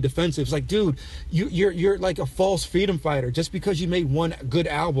 totally be defensive. It's like, dude, you're like a false freedom fighter just because you made one good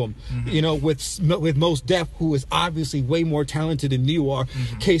album. You know, with Mos Def, who is obviously way more talented than you are.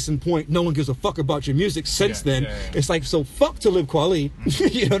 Case in point, no one gives a fuck about your music since then. It's like, so fuck Talib Kweli.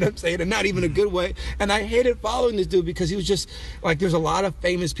 You know what I'm saying? And not even a good way. And I hated following this dude because he was just like, there's a lot of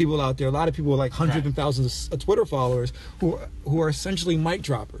famous people out there, a lot of people with like hundreds and thousands of Twitter followers who are essentially mic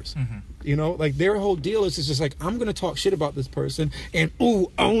droppers. You know, like their whole deal is just like, I'm gonna talk shit about this person and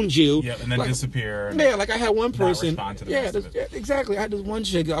owned you. Yeah, and then like, disappear. Yeah, like I had one person. Exactly. I had this one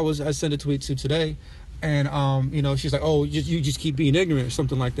chick I sent a tweet to today, and you know, she's like, oh, you just keep being ignorant or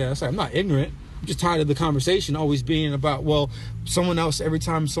something like that. I was like, I'm not ignorant. I'm just tired of the conversation always being about, well, someone else, every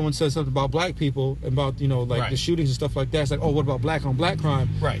time someone says something about black people, about, you know, like the shootings and stuff like that, it's like, oh, what about black on black crime?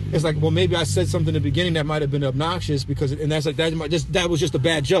 Right. It's like, well, maybe I said something in the beginning that might have been obnoxious because, and that's like, that was just a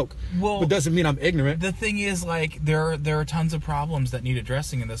bad joke. Well, but doesn't mean I'm ignorant. The thing is, like, there are tons of problems that need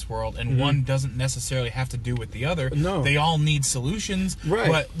addressing in this world, and one doesn't necessarily have to do with the other. No. They all need solutions.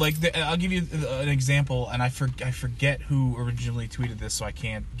 Right. But, like, I'll give you an example, and I forget who originally tweeted this, so I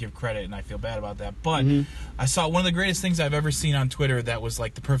can't give credit, and I feel bad about that. But I saw one of the greatest things I've ever seen on Twitter that was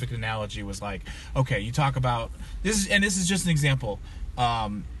like the perfect analogy was like, okay, you talk about this is just an example.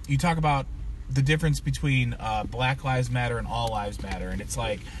 You talk about the difference between Black Lives Matter and All Lives Matter, and it's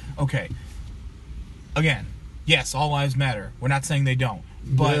like, okay, again, yes, all lives matter. We're not saying they don't,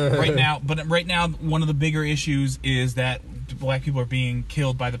 but right now, one of the bigger issues is that black people are being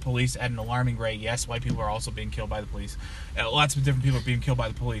killed by the police at an alarming rate. Yes, white people are also being killed by the police. Lots of different people are being killed by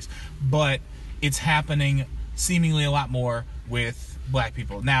the police, but it's happening seemingly a lot more with black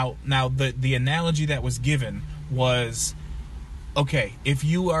people. Now the analogy that was given was, okay, if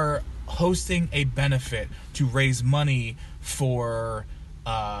you are hosting a benefit to raise money for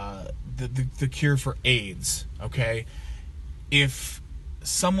the cure for AIDS, okay, if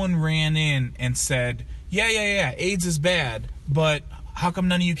someone ran in and said, yeah, AIDS is bad, but how come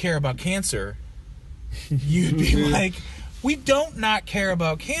none of you care about cancer? You'd be like, we don't not care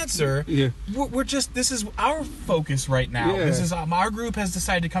about cancer. Yeah. We're just, this is our focus right now. Yeah. This is our group has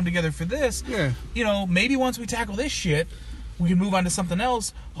decided to come together for this. Yeah. You know, maybe once we tackle this shit, we can move on to something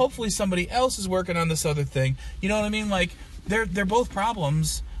else. Hopefully somebody else is working on this other thing. You know what I mean? Like, they're both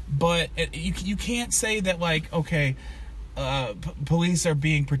problems, but you can't say that, like, okay, police are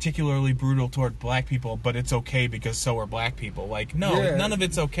being particularly brutal toward black people, but it's okay because so are black people. Like, no, none of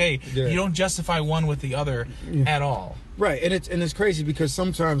it's okay. Yeah. You don't justify one with the other at all. Right, and it's crazy because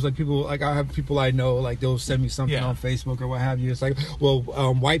sometimes, like, people, like, I have people I know, like, they'll send me something on Facebook or what have you. It's like, well,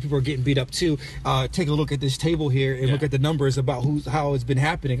 white people are getting beat up too. Take a look at this table here and look at the numbers about how it's been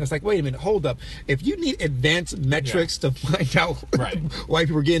happening. It's like, wait a minute, hold up. If you need advanced metrics to find out white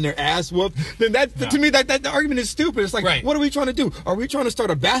people are getting their ass whooped, then to me that the argument is stupid. It's like, what are we trying to do? Are we trying to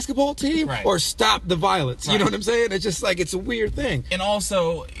start a basketball team or stop the violence? You know what I'm saying? It's just like, it's a weird thing. And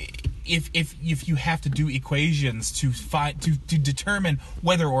also, if you have to do equations to determine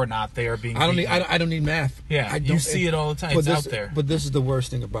whether or not they are being, I don't need math. Yeah, you see it all the time. It's out there. But this is the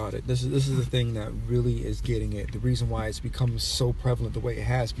worst thing about it. This is the thing that really is getting it. The reason why it's become so prevalent the way it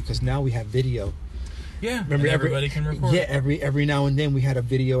has, because now we have video. Yeah, remember, everybody can record. Yeah, every now and then we had a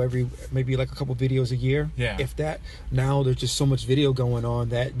video, maybe like a couple videos a year. Yeah. If that. Now there's just so much video going on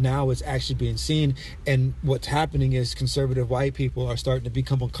that now it's actually being seen, and what's happening is conservative white people are starting to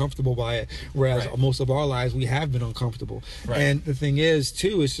become uncomfortable by it, whereas most of our lives we have been uncomfortable. And the thing is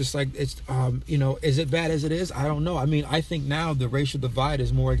too, it's just like, it's you know, is it bad as it is? I don't know. I mean, I think now the racial divide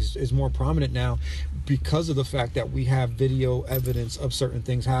is more prominent now because of the fact that we have video evidence of certain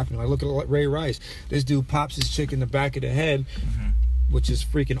things happening. Like, look at Ray Rice. This dude pops his chick in the back of the head, which is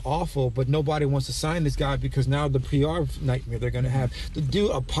freaking awful, but nobody wants to sign this guy because now the PR nightmare they're going to have. The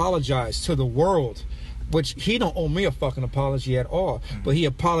dude apologized to the world, which he don't owe me a fucking apology at all, but he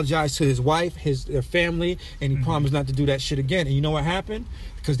apologized to his wife, their family, and he promised not to do that shit again. And you know what happened?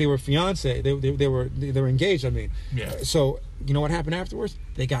 Because they were fiancé, they were engaged, I mean. Yeah. So you know what happened afterwards?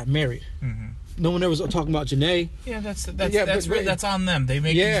 They got married. No one ever was talking about Janae. Yeah, that's on them. They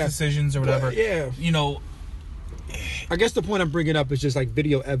make these decisions or whatever. But, you know, I guess the point I'm bringing up is just like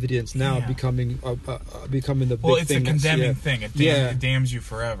video evidence now becoming the big thing. Well, it's a condemning thing. It damns you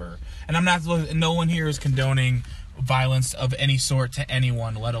forever. And I'm not. No one here is condoning violence of any sort to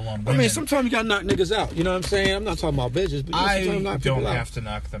anyone, let alone women. I mean, sometimes you gotta knock niggas out. You know what I'm saying? I'm not talking about bitches, but I don't have to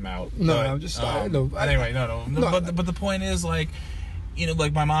knock them out. No, but, I'm just. Anyway, no. But the point is, like, you know,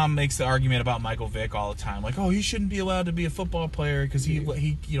 like, my mom makes the argument about Michael Vick all the time, like, oh, he shouldn't be allowed to be a football player because he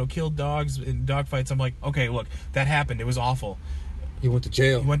you know, killed dogs in dog fights. I'm like, okay, look, that happened. It was awful. He went to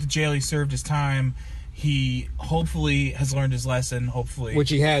jail. He served his time. He hopefully has learned his lesson. Hopefully, which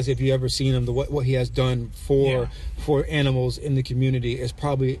he has. If you ever seen him, what he has done for animals in the community is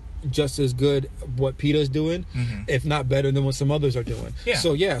probably just as good what PETA's doing, if not better than what some others are doing.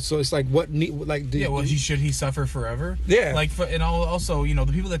 Yeah. So it's like should he suffer forever? Yeah. Like, and also, you know,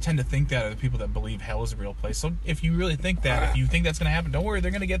 the people that tend to think that are the people that believe hell is a real place. So if you really think that, if you think that's going to happen, don't worry, they're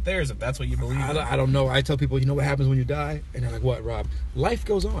going to get theirs if that's what you believe. I don't know. I tell people, you know what happens when you die, and they're like, what, Rob? Life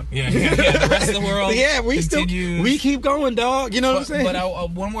goes on. Yeah. The rest of the world. We keep going, dog. You know what I'm saying? But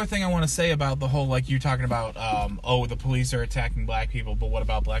one more thing I want to say about the whole, like, you're talking about, the police are attacking black people, but what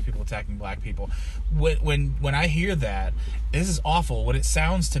about black people attacking black people? When I hear that, this is awful. What it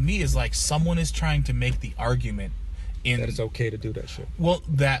sounds to me is like someone is trying to make the argument that it's okay to do that shit. Well,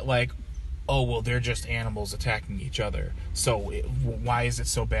 that, like, oh, well, they're just animals attacking each other, so why is it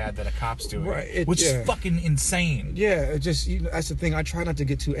so bad that a cop's doing it? Which is fucking insane. Yeah, it just, you know, that's the thing. I try not to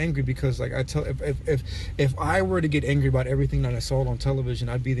get too angry because, like, I tell, if I were to get angry about everything that I saw on television,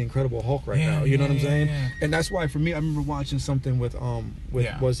 I'd be the Incredible Hulk right now. You know what I'm saying? Yeah. And that's why, for me, I remember watching something with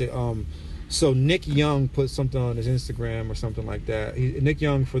so Nick Young put something on his Instagram or something like that. Nick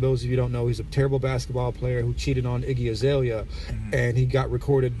Young, for those of you who don't know, he's a terrible basketball player who cheated on Iggy Azalea, and he got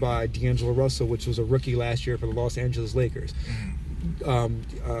recorded by D'Angelo Russell, which was a rookie last year for the Los Angeles Lakers.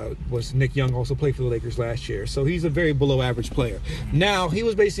 Was Nick Young also played for the Lakers last year, so he's a very below average player. Now he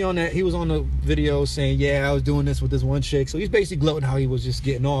was basically on that. He was on the video saying, "Yeah, I was doing this with this one chick." So he's basically gloating how he was just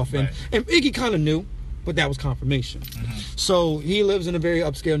getting off, and Iggy kind of knew. but that was confirmation. So he lives in a very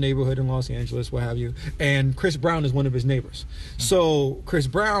upscale neighborhood in Los Angeles, what have you, and Chris Brown is one of his neighbors. So Chris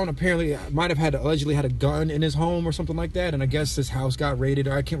Brown apparently might have allegedly had a gun in his home or something like that, and I guess his house got raided,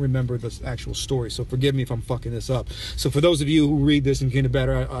 or I can't remember the actual story, so forgive me if I'm fucking this up. So for those of you who read this and get a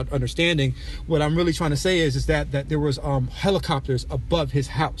better understanding, what I'm really trying to say is that there was helicopters above his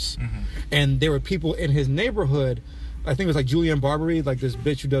house, and there were people in his neighborhood. I think it was like Julianne Barbary, like this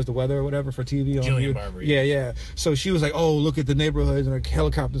bitch who does the weather or whatever for TV. Julianne Barbary. Yeah. So she was like, oh, look at the neighborhoods and like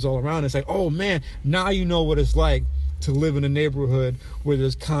helicopters all around. It's like, oh man, now you know what it's like to live in a neighborhood where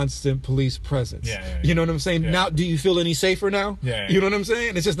there's constant police presence. Yeah. You know what I'm saying? Yeah. Now, do you feel any safer now? Yeah. You know what I'm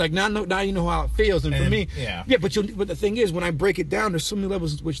saying? It's just like, now you know how it feels. And for me, but the thing is, when I break it down, there's so many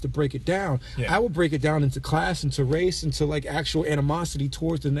levels in which to break it down. Yeah. I will break it down into class, into race, into like actual animosity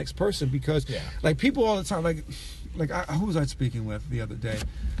towards the next person, because like people all the time, who was I speaking with the other day?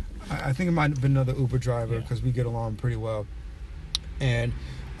 I think it might have been another Uber driver, because we get along pretty well. And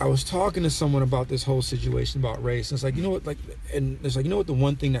I was talking to someone about this whole situation about race. And it's like, you know what, you know what, the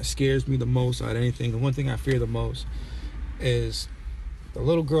one thing that scares me the most out of anything, the one thing I fear the most is the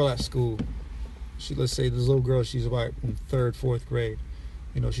little girl at school. Let's say this little girl, she's about in 3rd, 4th grade.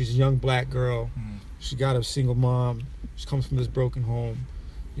 You know, she's a young black girl. She got a single mom. She comes from this broken home,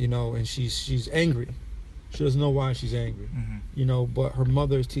 you know, and she's angry. She doesn't know why she's angry, you know, but her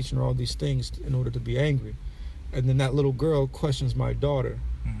mother is teaching her all these things in order to be angry. And then that little girl questions my daughter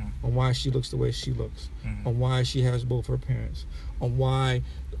on why she looks the way she looks, on why she has both her parents, on why,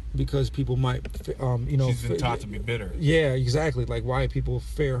 because people might, you know. She's been taught to be bitter. Yeah, exactly. Like why people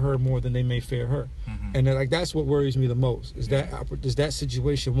fear her more than they may fear her. And like that's what worries me the most, is that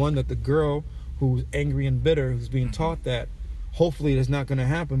situation, one, that the girl who's angry and bitter, who's being taught that, hopefully it's not going to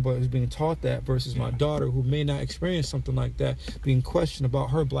happen, but is being taught that, versus my daughter who may not experience something like that, being questioned about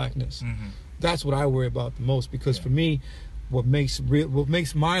her blackness. That's what I worry about the most, because for me, what makes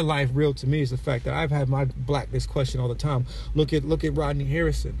my life real to me is the fact that I've had my blackness questioned all the time. Look at Rodney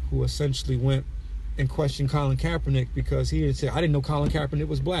Harrison, who essentially went and questioned Colin Kaepernick because he didn't say, I didn't know Colin Kaepernick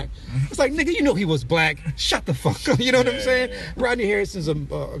was black. It's like, nigga, you know he was black. Shut the fuck up. You know what I'm saying? Rodney Harrison's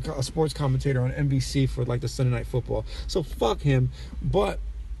a sports commentator on NBC for like the Sunday Night Football. So fuck him. But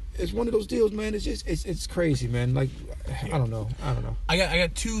it's one of those deals, man. It's just it's crazy, man. Like I don't know. I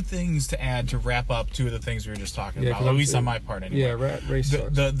got 2 things to add to wrap up 2 of the things we were just talking about. At least on my part, anyway. Yeah, race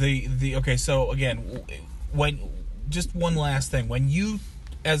sucks. Okay. So again, when just one last thing, when you,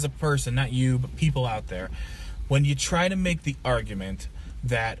 as a person, not you, but people out there, when you try to make the argument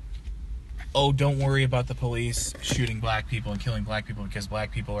that, oh, don't worry about the police shooting black people and killing black people because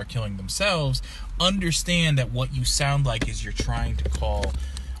black people are killing themselves, understand that what you sound like is you're trying to call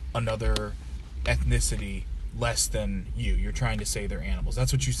another ethnicity less than you. You're trying to say they're animals.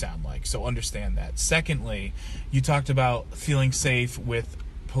 That's what you sound like. So understand that. Secondly, you talked about feeling safe with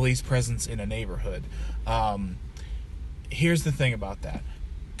police presence in a neighborhood. Here's the thing about that.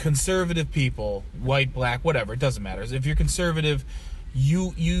 Conservative people, white, black, whatever, it doesn't matter. If you're conservative,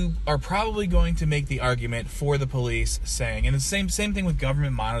 you are probably going to make the argument for the police saying, and the same thing with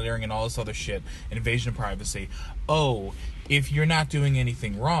government monitoring and all this other shit, invasion of privacy. Oh, if you're not doing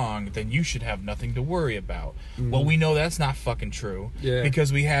anything wrong, then you should have nothing to worry about. Well, we know that's not fucking true. Yeah.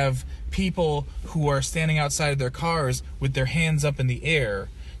 Because we have people who are standing outside of their cars with their hands up in the air,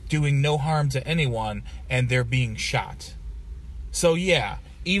 doing no harm to anyone, and they're being shot. So yeah,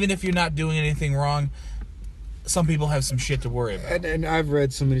 even if you're not doing anything wrong, some people have some shit to worry about. And I've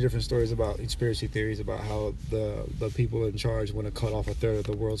read so many different stories about conspiracy theories about how the people in charge want to cut off 1/3 of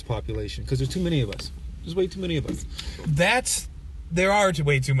the world's population because there's too many of us. There's way too many of us. There are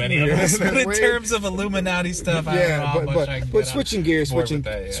way too many of us. But in terms of Illuminati stuff, I don't know how much I can but switching gears.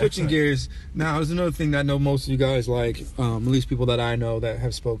 Switching gears. Now, there's another thing that I know most of you guys like, at least people that I know that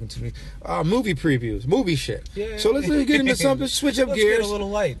have spoken to me. Movie previews, movie shit. Yeah. So let's get into something. Switch up gears. Let's get a little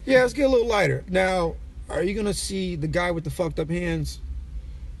light. Yeah, let's get a little lighter. Now, are you gonna see the guy with the fucked up hands?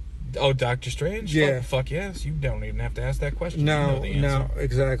 Oh, Doctor Strange? Yeah. Fuck yes. You don't even have to ask that question. You know the answer. No,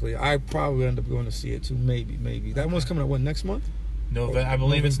 exactly. I probably end up going to see it too. Maybe. That one's coming out, what, next month? I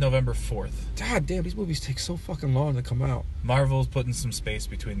believe it's November 4th. God damn, these movies take so fucking long to come out. Marvel's putting some space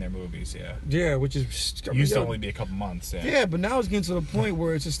between their movies, yeah. Yeah, which is... Used to only be a couple months, yeah. Yeah, but now it's getting to the point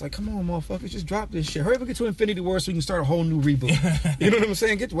where it's just like, come on, motherfuckers, just drop this shit. Hurry up and get to Infinity War so we can start a whole new reboot. You know what I'm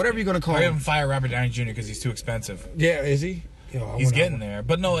saying? Get whatever you're going to call it. Hurry up and fire Robert Downey Jr. because he's too expensive. Yeah, is he? He's getting there,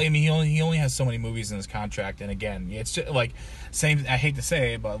 but no, I mean he only has so many movies in his contract, and again, it's just like same. I hate to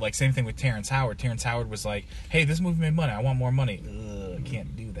say it, but like same thing with Terrence Howard. Terrence Howard was like, "Hey, this movie made money. I want more money."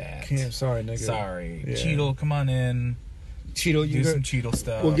 Can't do that. Sorry, nigga. Sorry, yeah. Cheadle, come on in. Cheeto, do some Cheeto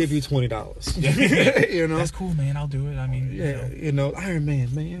stuff. We'll give you $20. You know, that's cool, man. I'll do it. I mean, you know, Iron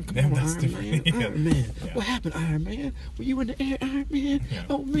Man, man. Come on, that's Iron Man. different. Iron Man. Yeah. What happened, Iron Man? Were you in the air, Iron Man? Yeah.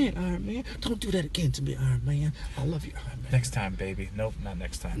 Oh man, Iron Man, don't do that again to me, Iron Man. I love you, Iron Man. Next time, baby. Nope, not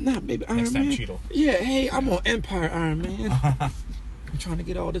next time. Nah, baby, Iron Next Man. time, Cheeto. Yeah, hey, I'm on Empire, Iron Man. I'm trying to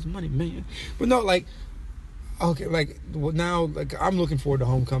get all this money, man. But no, like, okay, like now, like I'm looking forward to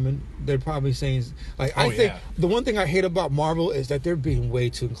Homecoming. They're probably saying, like, I think the one thing I hate about Marvel is that they're being way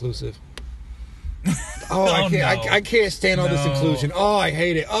too inclusive. I can't stand all this inclusion. Oh, I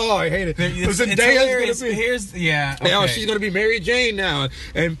hate it. Zendaya's gonna be she's gonna be Mary Jane now,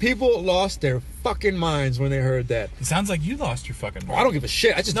 and people lost their fucking minds when they heard that. It sounds like you lost your fucking mind. I don't give a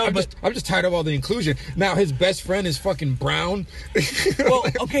shit. I'm just tired of all the inclusion. Now his best friend is fucking brown. Well,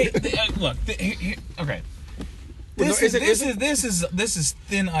 okay, look, okay. This is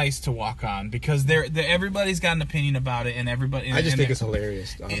thin ice to walk on because everybody's got an opinion about it, and everybody. I just think it's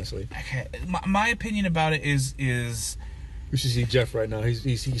hilarious, honestly. My opinion about it is. You should see Jeff right now.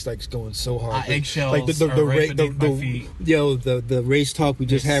 He's like going so hard. Eggshells like the race talk we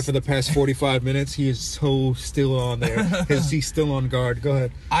just had for the past 45 minutes. He is so still on there. He's still on guard. Go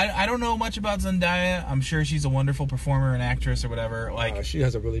ahead. I don't know much about Zendaya. I'm sure she's a wonderful performer and actress or whatever. Like she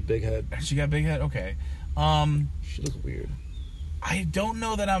has a really big head. She got a big head. Okay. She looks weird. I don't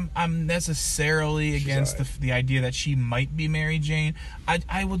know that I'm necessarily against the idea that she might be Mary Jane.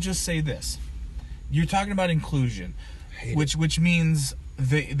 I will just say this: you're talking about inclusion, which means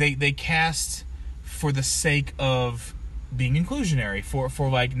they cast for the sake of being inclusionary, for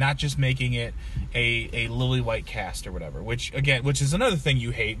like not just making it a lily white cast or whatever. Which is another thing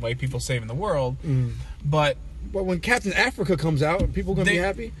you hate, white people saving the world. But when Captain Africa comes out, people gonna be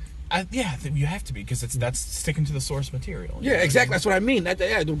happy. You have to be because that's sticking to the source material. Yeah, exactly. That's what I mean.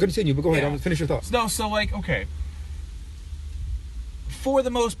 Continue, but go ahead. Finish your thoughts. No, so like, okay. For the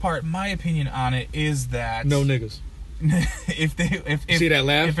most part, my opinion on it is that no niggas. if see that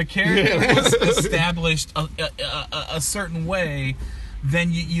laugh? If a character was established a certain way, then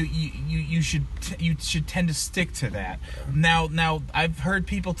you should tend to stick to that. Now I've heard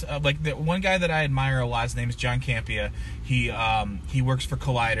people like the one guy that I admire a lot. His name is John Campea. He works for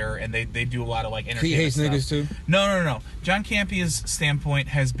Collider, and they do a lot of like entertainment He hates stuff. Niggas too. No. John Campea's standpoint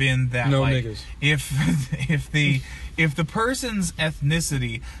has been that no like, niggas. If the person's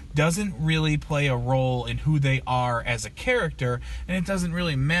ethnicity doesn't really play a role in who they are as a character, and it doesn't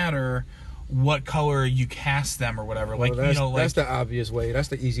really matter what color you cast them or whatever. Well, that's the obvious way. That's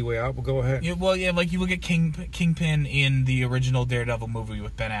the easy way out. But go ahead. Like you look at Kingpin in the original Daredevil movie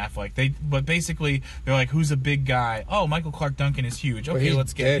with Ben Affleck. But basically they're like, who's a big guy? Oh, Michael Clark Duncan is huge. Okay,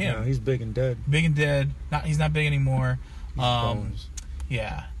 let's get him. Now. He's big and dead. Big and dead. He's not big anymore. Bones.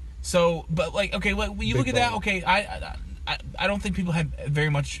 Yeah. So, but like, okay, you look at that. Okay, I don't think people had very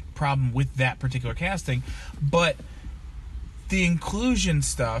much problem with that particular casting, but the inclusion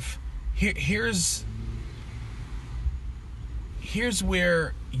stuff. Here's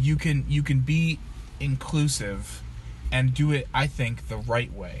where you can be inclusive and do it, I think, the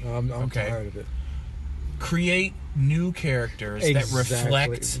right way. I'm tired of it. Create new characters that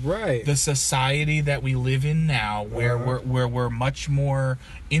reflect the society that we live in now, where we're much more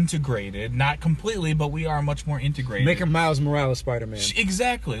integrated. Not completely, but we are much more integrated. Make him Miles Morales Spider-Man.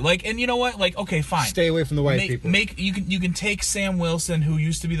 Exactly. Like, and you know what? Like, okay, fine. Stay away from the white people. You can take Sam Wilson, who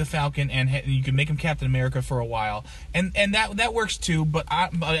used to be the Falcon, and you can make him Captain America for a while, and that works too. But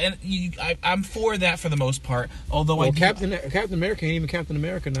I'm for that for the most part. Although Captain America ain't even Captain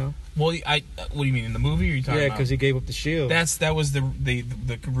America now. Well, what do you mean, in the movie? Or are you talking about? Yeah, because he gave up the shield. That was the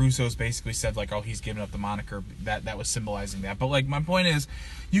Russos basically said, like, oh, he's giving up the moniker. That was symbolizing that. But like, my point is,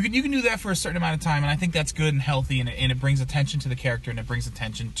 you can do that for a certain amount of time, and I think that's good and healthy, and it brings attention to the character, and it brings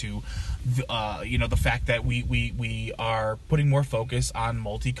attention to the fact that we are putting more focus on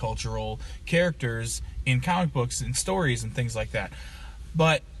multicultural characters in comic books and stories and things like that.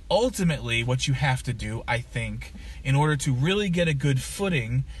 But ultimately, what you have to do, I think, in order to really get a good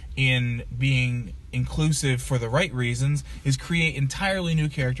footing in being inclusive for the right reasons, is create entirely new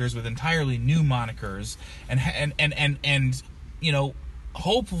characters with entirely new monikers, and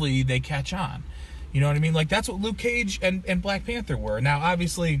hopefully they catch on. You know what I mean? Like, that's what Luke Cage and Black Panther were. Now,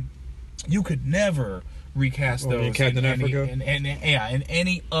 obviously, you could never recast those in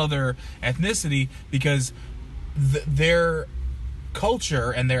any other ethnicity, because their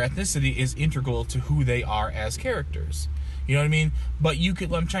culture and their ethnicity is integral to who they are as characters. You know what I mean? But you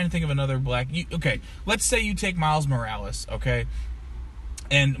could. I'm trying to think of another black. Okay, let's say you take Miles Morales. Okay,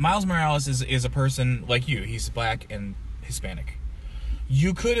 and Miles Morales is a person like you. He's black and Hispanic.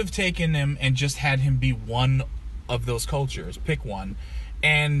 You could have taken him and just had him be one of those cultures. Pick one,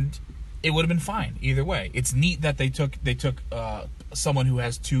 and it would have been fine either way. It's neat that they took someone who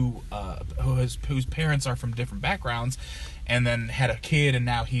has whose parents are from different backgrounds, and then had a kid, and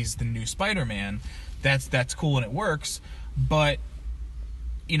now he's the new Spider-Man. That's cool and it works, but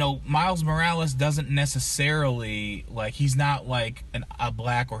Miles Morales doesn't necessarily, like, he's not like a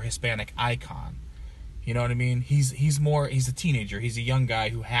black or Hispanic icon. You know what I mean? He's a teenager. He's a young guy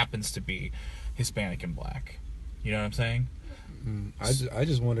who happens to be Hispanic and black. You know what I'm saying? I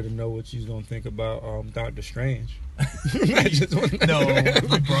just wanted to know what you was gonna think about Doctor Strange. No,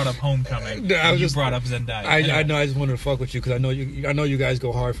 we brought up Homecoming. No, you brought up Zendaya. I know. I just wanted to fuck with you because I know you guys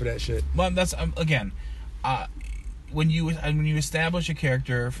go hard for that shit. Well, that's again. When you establish a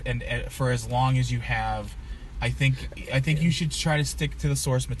character and for as long as you have, I think you should try to stick to the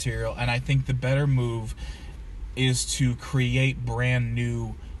source material, and I think the better move is to create brand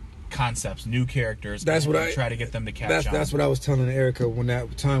new concepts, new characters. That's what I try to get them to catch on. That's what I was telling Erica when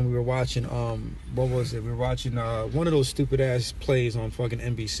that time we were watching. What was it? We were watching one of those stupid ass plays on fucking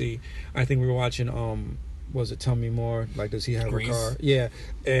NBC. I think we were watching. Was it Tell Me More? Like, does he have Grease? A car? Yeah,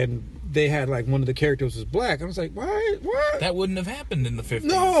 and they had like one of the characters was black. I was like, why? What? That wouldn't have happened in the 50s.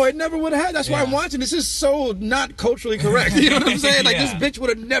 No, it never would have happened. That's why I'm watching. This is so not culturally correct. You know what I'm saying? Like, this bitch would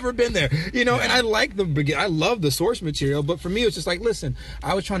have never been there. And I like I love the source material, but for me, it's just like, listen,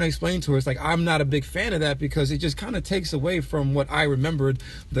 I was trying to explain to her, it's like, I'm not a big fan of that because it just kind of takes away from what I remembered.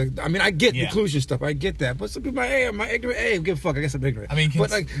 I get the inclusion stuff. I get that. But some people are like, hey, am I ignorant? Hey, give a fuck. I guess I'm ignorant. I mean,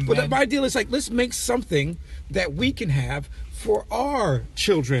 but my deal is like, let's make something that we can have for our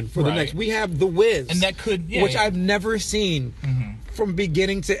children for the next. We have The Wiz, and that could, which I've never seen from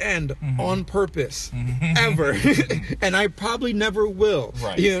beginning to end on purpose ever, and I probably never will.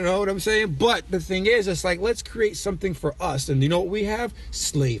 Right. You know what I'm saying? But the thing is, it's like, let's create something for us, and you know what we have?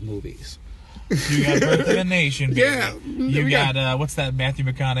 Slave movies. You got Birth of a Nation, baby. Yeah. You got what's that Matthew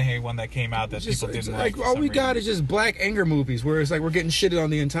McConaughey one that came out that people didn't like? All we got is just black anger movies where it's like we're getting shitted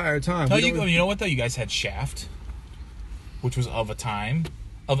on the entire time. No, you know what though? You guys had Shaft, which was of a time,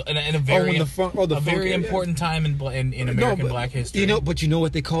 in a very important time in American black history. But you know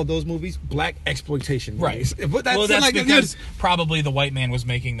what they called those movies? Black exploitation movies. Right. But that's because probably the white man was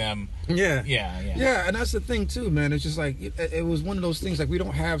making them. Yeah, and that's the thing too, man. It's just like it was one of those things. Like, we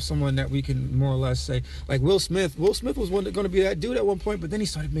don't have someone that we can more or less say, like Will Smith. Will Smith was going to be that dude at one point, but then he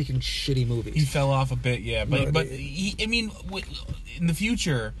started making shitty movies. He fell off a bit, but in the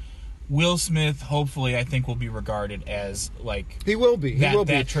future, Will Smith, hopefully, I think, will be regarded as, like... He will be. He will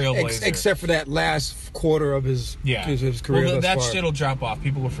be. That trailblazer. Except for that last quarter of his career. Well, that shit will drop off.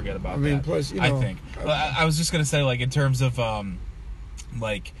 People will forget about that. Plus, I think. I was just going to say, like, in terms of,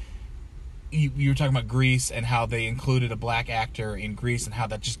 like... You were talking about Grease and how they included a black actor in Grease and how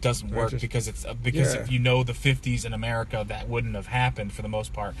that just doesn't work because if you know the 50s in America, that wouldn't have happened for the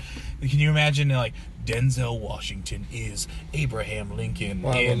most part. Can you imagine, like, Denzel Washington is Abraham Lincoln?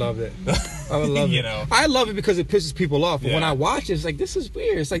 I would love it. I would love it. I love it because it pisses people off. But when I watch it, it's like, this is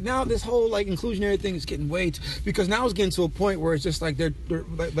weird. It's like, now this whole like inclusionary thing is getting because now it's getting to a point where it's just like they're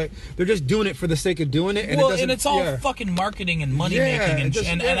just doing it for the sake of doing it. And it's all fucking marketing and money making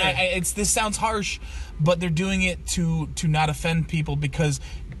this sounds harsh, but they're doing it to not offend people because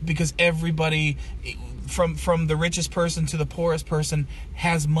everybody, from the richest person to the poorest person,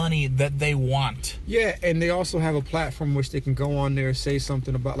 has money that they want. Yeah, and they also have a platform which they can go on there and say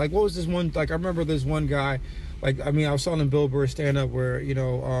something about, like, what was this one, like, I remember this one guy, like, I mean, I saw in Bill Burr stand up where,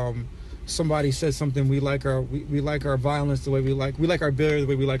 somebody said something, we like our violence the way we like our beer the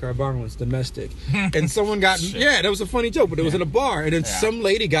way we like our violence, domestic. And someone got, that was a funny joke, but it was in a bar, and then some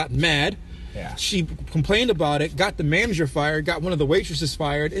lady got mad. Yeah. She complained about it, got the manager fired, got one of the waitresses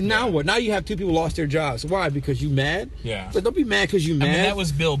fired, and now what? Now you have two people lost their jobs. Why? Because you mad? Yeah. But don't be mad because you mad. I mean, that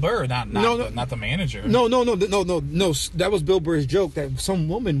was Bill Burr, not the manager. No. That was Bill Burr's joke that some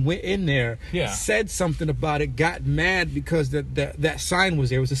woman went in there, said something about it, got mad because that sign was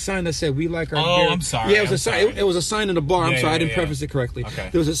there. It was a sign that said, "We like our beer." I'm sorry. Yeah, it was a sign. It was a sign in the bar. I'm sorry, I didn't preface it correctly. Okay.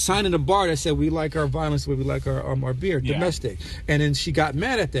 There was a sign in the bar that said, "We like our violence the way we like our beer, domestic." And then she got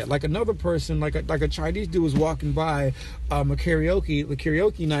mad at that. Like another person. Like a Chinese dude was walking by the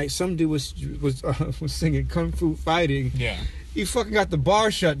karaoke night. Some dude was singing Kung Fu Fighting. Yeah, he fucking got the bar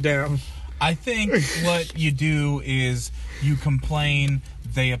shut down. I think what you do is you complain.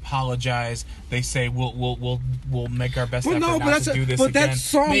 They apologize. They say we'll make our best effort not to do this again. But that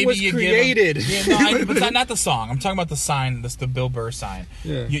song was created. But not the song. I'm talking about the sign. That's the Bill Burr sign.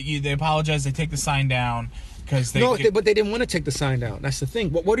 Yeah. They apologize. They take the sign down. But they didn't want to take the sign down. That's the thing.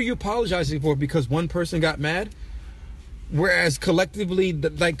 What are you apologizing for? Because one person got mad? Whereas collectively,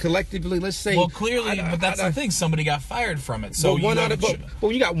 let's say. Well, clearly, but that's the thing. Somebody got fired from it. So but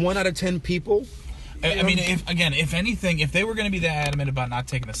when you got 1 out of 10 people. I mean, if anything, if they were going to be that adamant about not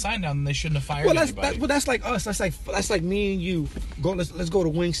taking the sign down, then they shouldn't have fired anybody. That's like us. That's like me and you. Let's go to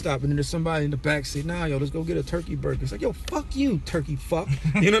Wingstop, and then there's somebody in the back saying, "Nah, yo, let's go get a turkey burger." It's like, yo, fuck you, turkey fuck.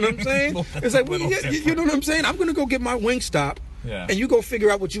 You know what I'm saying? It's like, you know what I'm saying? I'm gonna go get my Wingstop. Yeah. And you go figure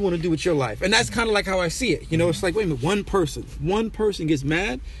out what you want to do with your life. And that's kind of like how I see it. You know, it's like, wait a minute, one person gets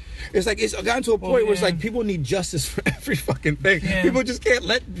mad. It's like it's gotten to a point where it's like people need justice for every fucking thing. Yeah. People just can't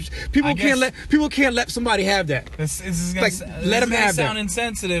let people can't let somebody have that. This is gonna, let them have that. Sound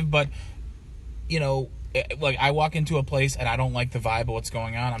insensitive, but you know, like I walk into a place and I don't like the vibe of what's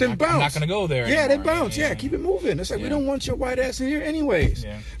going on. I'm not going to go there. Yeah, anymore. they bounce. Yeah, keep it moving. It's like we don't want your white ass in here anyways.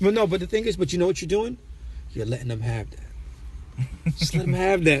 Yeah. But the thing is, you know what you're doing? You're letting them have that. Just let them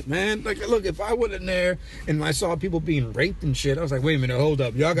have that, man. Like, look, if I went in there and I saw people being raped and shit, I was like, wait a minute, hold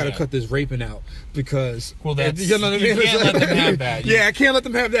up. Y'all got to cut this raping out because... Well, that's... You know what I mean? You can't let them have that. Yeah, I can't let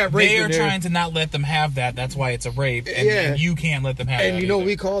them have that rape. They are trying to not let them have that. That's why it's a rape. And you can't let them have that. And you know what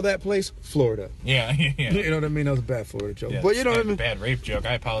we call that place? Florida. Yeah. You know what I mean? That was a bad Florida joke. Yeah, but you know what I mean? Bad rape joke.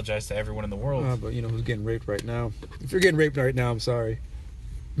 I apologize to everyone in the world. But you know who's getting raped right now? If you're getting raped right now, I'm sorry.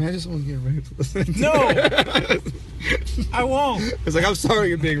 Man, I just want to get raped. No, I won't. It's like, I'm sorry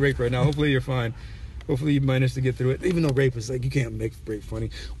you're being raped right now. Hopefully you're fine. Hopefully you managed to get through it. Even though rape is like, you can't make rape funny.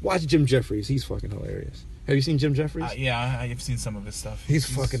 Watch Jim Jeffries. He's fucking hilarious. Have you seen Jim Jeffries? Yeah, I've seen some of his stuff. He's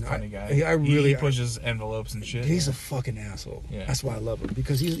fucking a funny guy. He pushes envelopes and shit. He's a fucking asshole. Yeah. That's why I love him.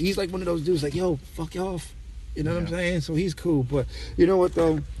 Because he's like one of those dudes like, yo, fuck you off. You know what I'm saying? So he's cool. But you know what,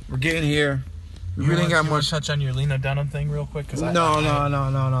 though? We're getting here. You really got more touch on your Lena Dunham thing real quick? No. I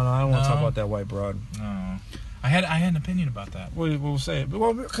don't want to talk about that white broad. No. I had an opinion about that. We'll say it.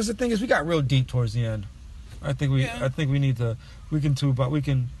 Well, because the thing is, we got real deep towards the end. I think we need to. We can too, but we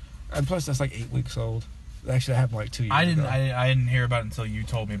can. And plus, that's like 8 weeks old. Actually, that happened like 2 years ago. I didn't hear about it until you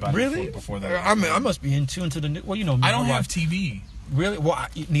told me about it before that. I must be in tune to the new. Well, you know me. I don't have TV. Really? Well,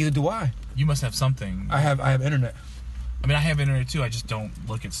 neither do I. You must have something. I have internet. I mean, I have internet too. I just don't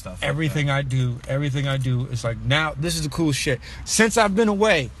look at stuff. Everything I do is like, now, this is the cool shit. Since I've been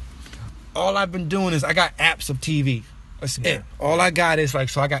away, all I've been doing is I got apps of TV. That's it. All I got is like,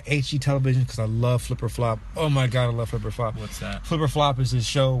 so I got HD television because I love Flipper Flop. Oh my God, I love Flipper Flop. What's that? Flipper Flop is this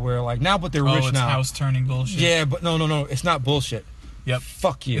show where like, now, but they're rich it's now. house turning bullshit? Yeah, but no. It's not bullshit. Yep.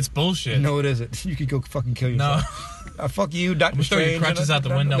 Fuck you. It's bullshit. No, it isn't. You could go fucking kill yourself. No. Fuck you, Dr. Strange. Throw your crutches out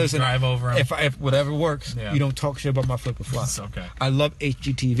the window and drive over them. If whatever works, you don't talk shit about my Flipper Flop. It's okay. I love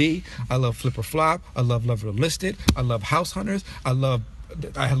HGTV. I love Flipper Flop. I love Love It Listed. I love House Hunters. I love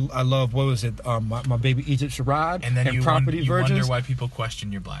what was it? My Baby Egypt Charade and then Property Virgins. Wonder why people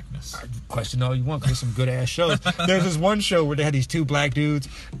question your blackness. Question all you want, because there's some good ass shows. There's this one show where they had these two black dudes,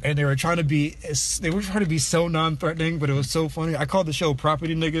 and they were trying to be so non-threatening, but it was so funny. I called the show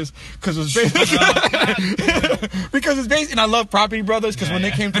Property Niggas because it was based, and I love Property Brothers because when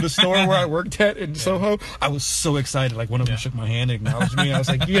they came to the store where I worked at in Soho, I was so excited. Like one of them shook my hand and acknowledged me. I was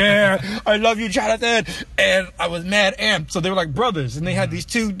like, "Yeah, I love you, Jonathan," and I was mad amped. So they were like brothers, and they had these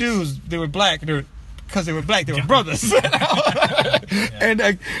two dudes. They were black. Because they were black, they were brothers. And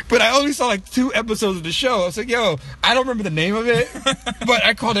but I only saw like 2 episodes of the show. I was like, yo, I don't remember the name of it, but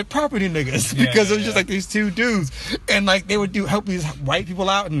I called it Property Niggas because it was just like these 2 dudes, and like they would help these white people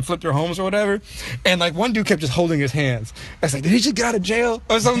out and flip their homes or whatever. And like one dude kept just holding his hands. I was like, did he just get out of jail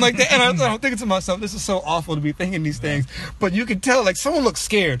or something like that? And I was thinking to myself, this is so awful to be thinking these things. But you could tell like someone looked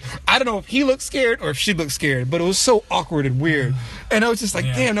scared. I don't know if he looked scared or if she looked scared, but it was so awkward and weird. And I was just like,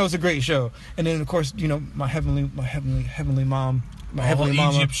 damn, that was a great show. And then of course, you know, my heavenly mom, heavenly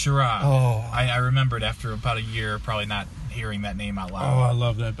mama. Egypt Charade. Oh, I remembered after about a year, probably not hearing that name out loud. Oh, I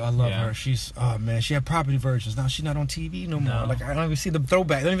love that. I love her. She's she had Property Virgins. Now she's not on TV no more. Like I don't even see the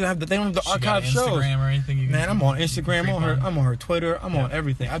throwback. They don't even have the archive shows. Instagram or anything. Man, I'm on Instagram. I'm on her Twitter. I'm on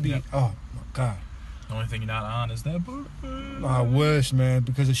everything. Oh my God. The only thing you're not on is that book. I wish, man,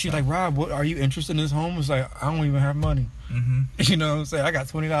 because if she's like, Rob, what are you interested in this home? It's like, I don't even have money. Mm-hmm. You know what I'm saying? I got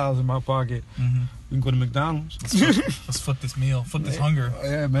 $20 in my pocket. Mm-hmm. We can go to McDonald's. Let's flip this meal. Flip this hunger.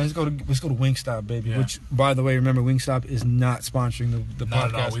 Yeah, man. Let's go to Wingstop, baby. Yeah. Which, by the way, remember, Wingstop is not sponsoring the podcast.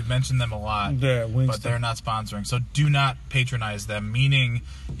 Not at all. We've mentioned them a lot. Yeah, Wingstop. But they're not sponsoring. So do not patronize them. Meaning,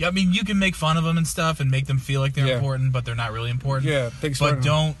 I mean, you can make fun of them and stuff and make them feel like they're important, but they're not really important. Yeah, but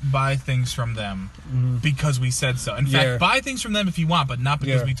don't buy things from them because we said so. In fact, buy things from them if you want, but not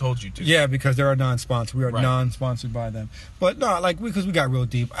because we told you to. Yeah, because they are non-sponsored. We are non-sponsored by them. But no, like because we got real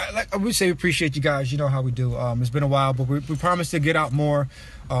deep. I would say we appreciate you guys. You know how we do. It's been a while, but we promise to get out more.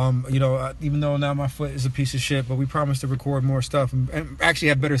 Even though now my foot is a piece of shit, but we promised to record more stuff and actually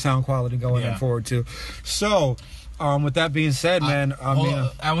have better sound quality going forward too. So, with that being said, man, I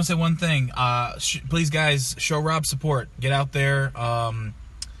want to say one thing. Please, guys, show Rob support. Get out there.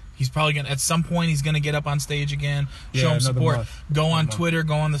 He's probably gonna, at some point, he's gonna get up on stage again. Show him support. Go on Twitter.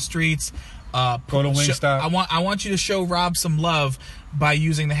 Go on the streets. Go to Wingstop. I want you to show Rob some love by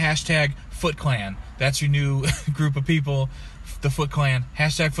using the hashtag FootClan. That's your new group of people, the Foot Clan.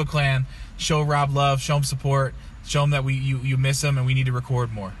 Hashtag Foot Clan. Show Rob love. Show him support. Show him that you miss him and we need to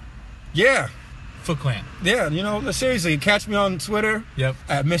record more. Yeah. Foot Clan. Yeah, seriously, catch me on Twitter. Yep.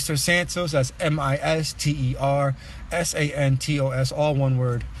 At Mr. Santos. That's MisterSantos, all one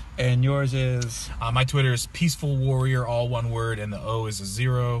word. And yours is? My Twitter is Peaceful Warrior, all one word, and the O is a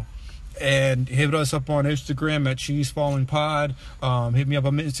 0. And hit us up on Instagram at Cheese Falling Pod. Hit me up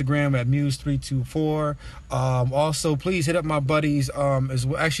on Instagram at Muse324. Also, please hit up my buddies. As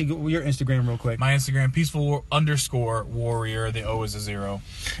well. Actually, your Instagram real quick. My Instagram, Peaceful_Warrior. The O is a 0.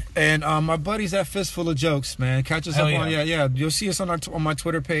 And my buddies at Fistful of Jokes, man. Catch us up on You'll see us on my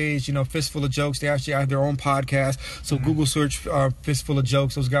Twitter page. Fistful of Jokes. They actually have their own podcast. So Google search Fistful of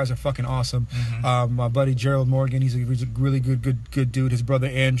Jokes. Those guys are fucking awesome. My buddy Gerald Morgan. He's a really good dude. His brother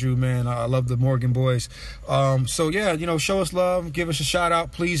Andrew, man. I love the Morgan boys. Show us love. Give us a shout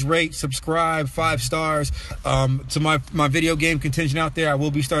out. Please rate, subscribe, 5 stars. To my video game contingent out there, I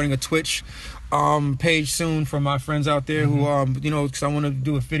will be starting a Twitch page soon for my friends out there who because I want to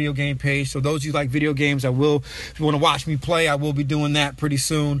do a video game page. So those of you like video games, if you want to watch me play, I will be doing that pretty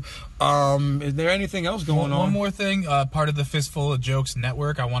soon. Is there anything else going on? One more thing, part of the Fistful of Jokes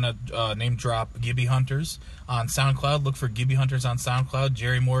network, I want to name drop Gibby Hunters on SoundCloud. Look for Gibby Hunters on SoundCloud.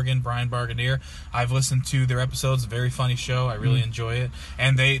 Jerry Morgan, Brian Barganier. I've listened to their episodes. Very funny show. I really enjoy it.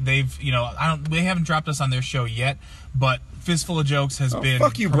 And they haven't dropped us on their show yet, but Fistful of Jokes has been.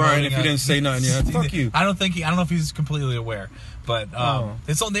 Fuck you, Brian. If you didn't say nothing yet, fuck you. I don't know if he's completely aware, but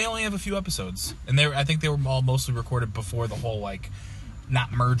they only have a few episodes, and I think they were all mostly recorded before the whole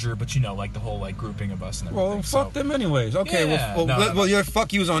not merger, but the whole grouping of us and everything. Well, fuck them anyways. Okay, your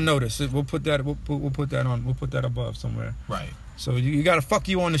fuck you's on notice. We'll put that. We'll put that on. We'll put that above somewhere. Right. So you got to fuck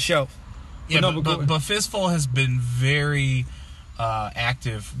you on the shelf. Yeah, but Fistful has been very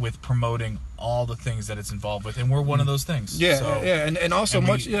active with promoting all the things that it's involved with, and we're one of those things. And also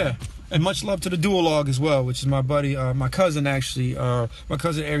much love to the Duologue as well, which is my buddy, my cousin actually, my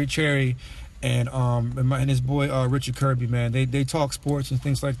cousin Ari Cherry, and his boy Richard Kirby, man. They talk sports and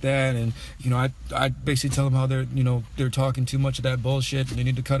things like that, and I basically tell them how they're talking too much of that bullshit and they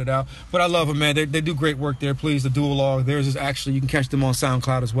need to cut it out. But I love them, man. They do great work there. Please, the Duologue. Theirs is actually, you can catch them on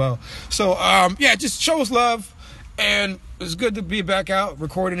SoundCloud as well. So just show us love. And it's good to be back out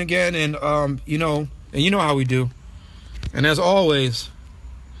recording again, and you know how we do. And as always,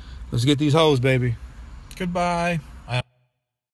 let's get these hoes, baby. Goodbye.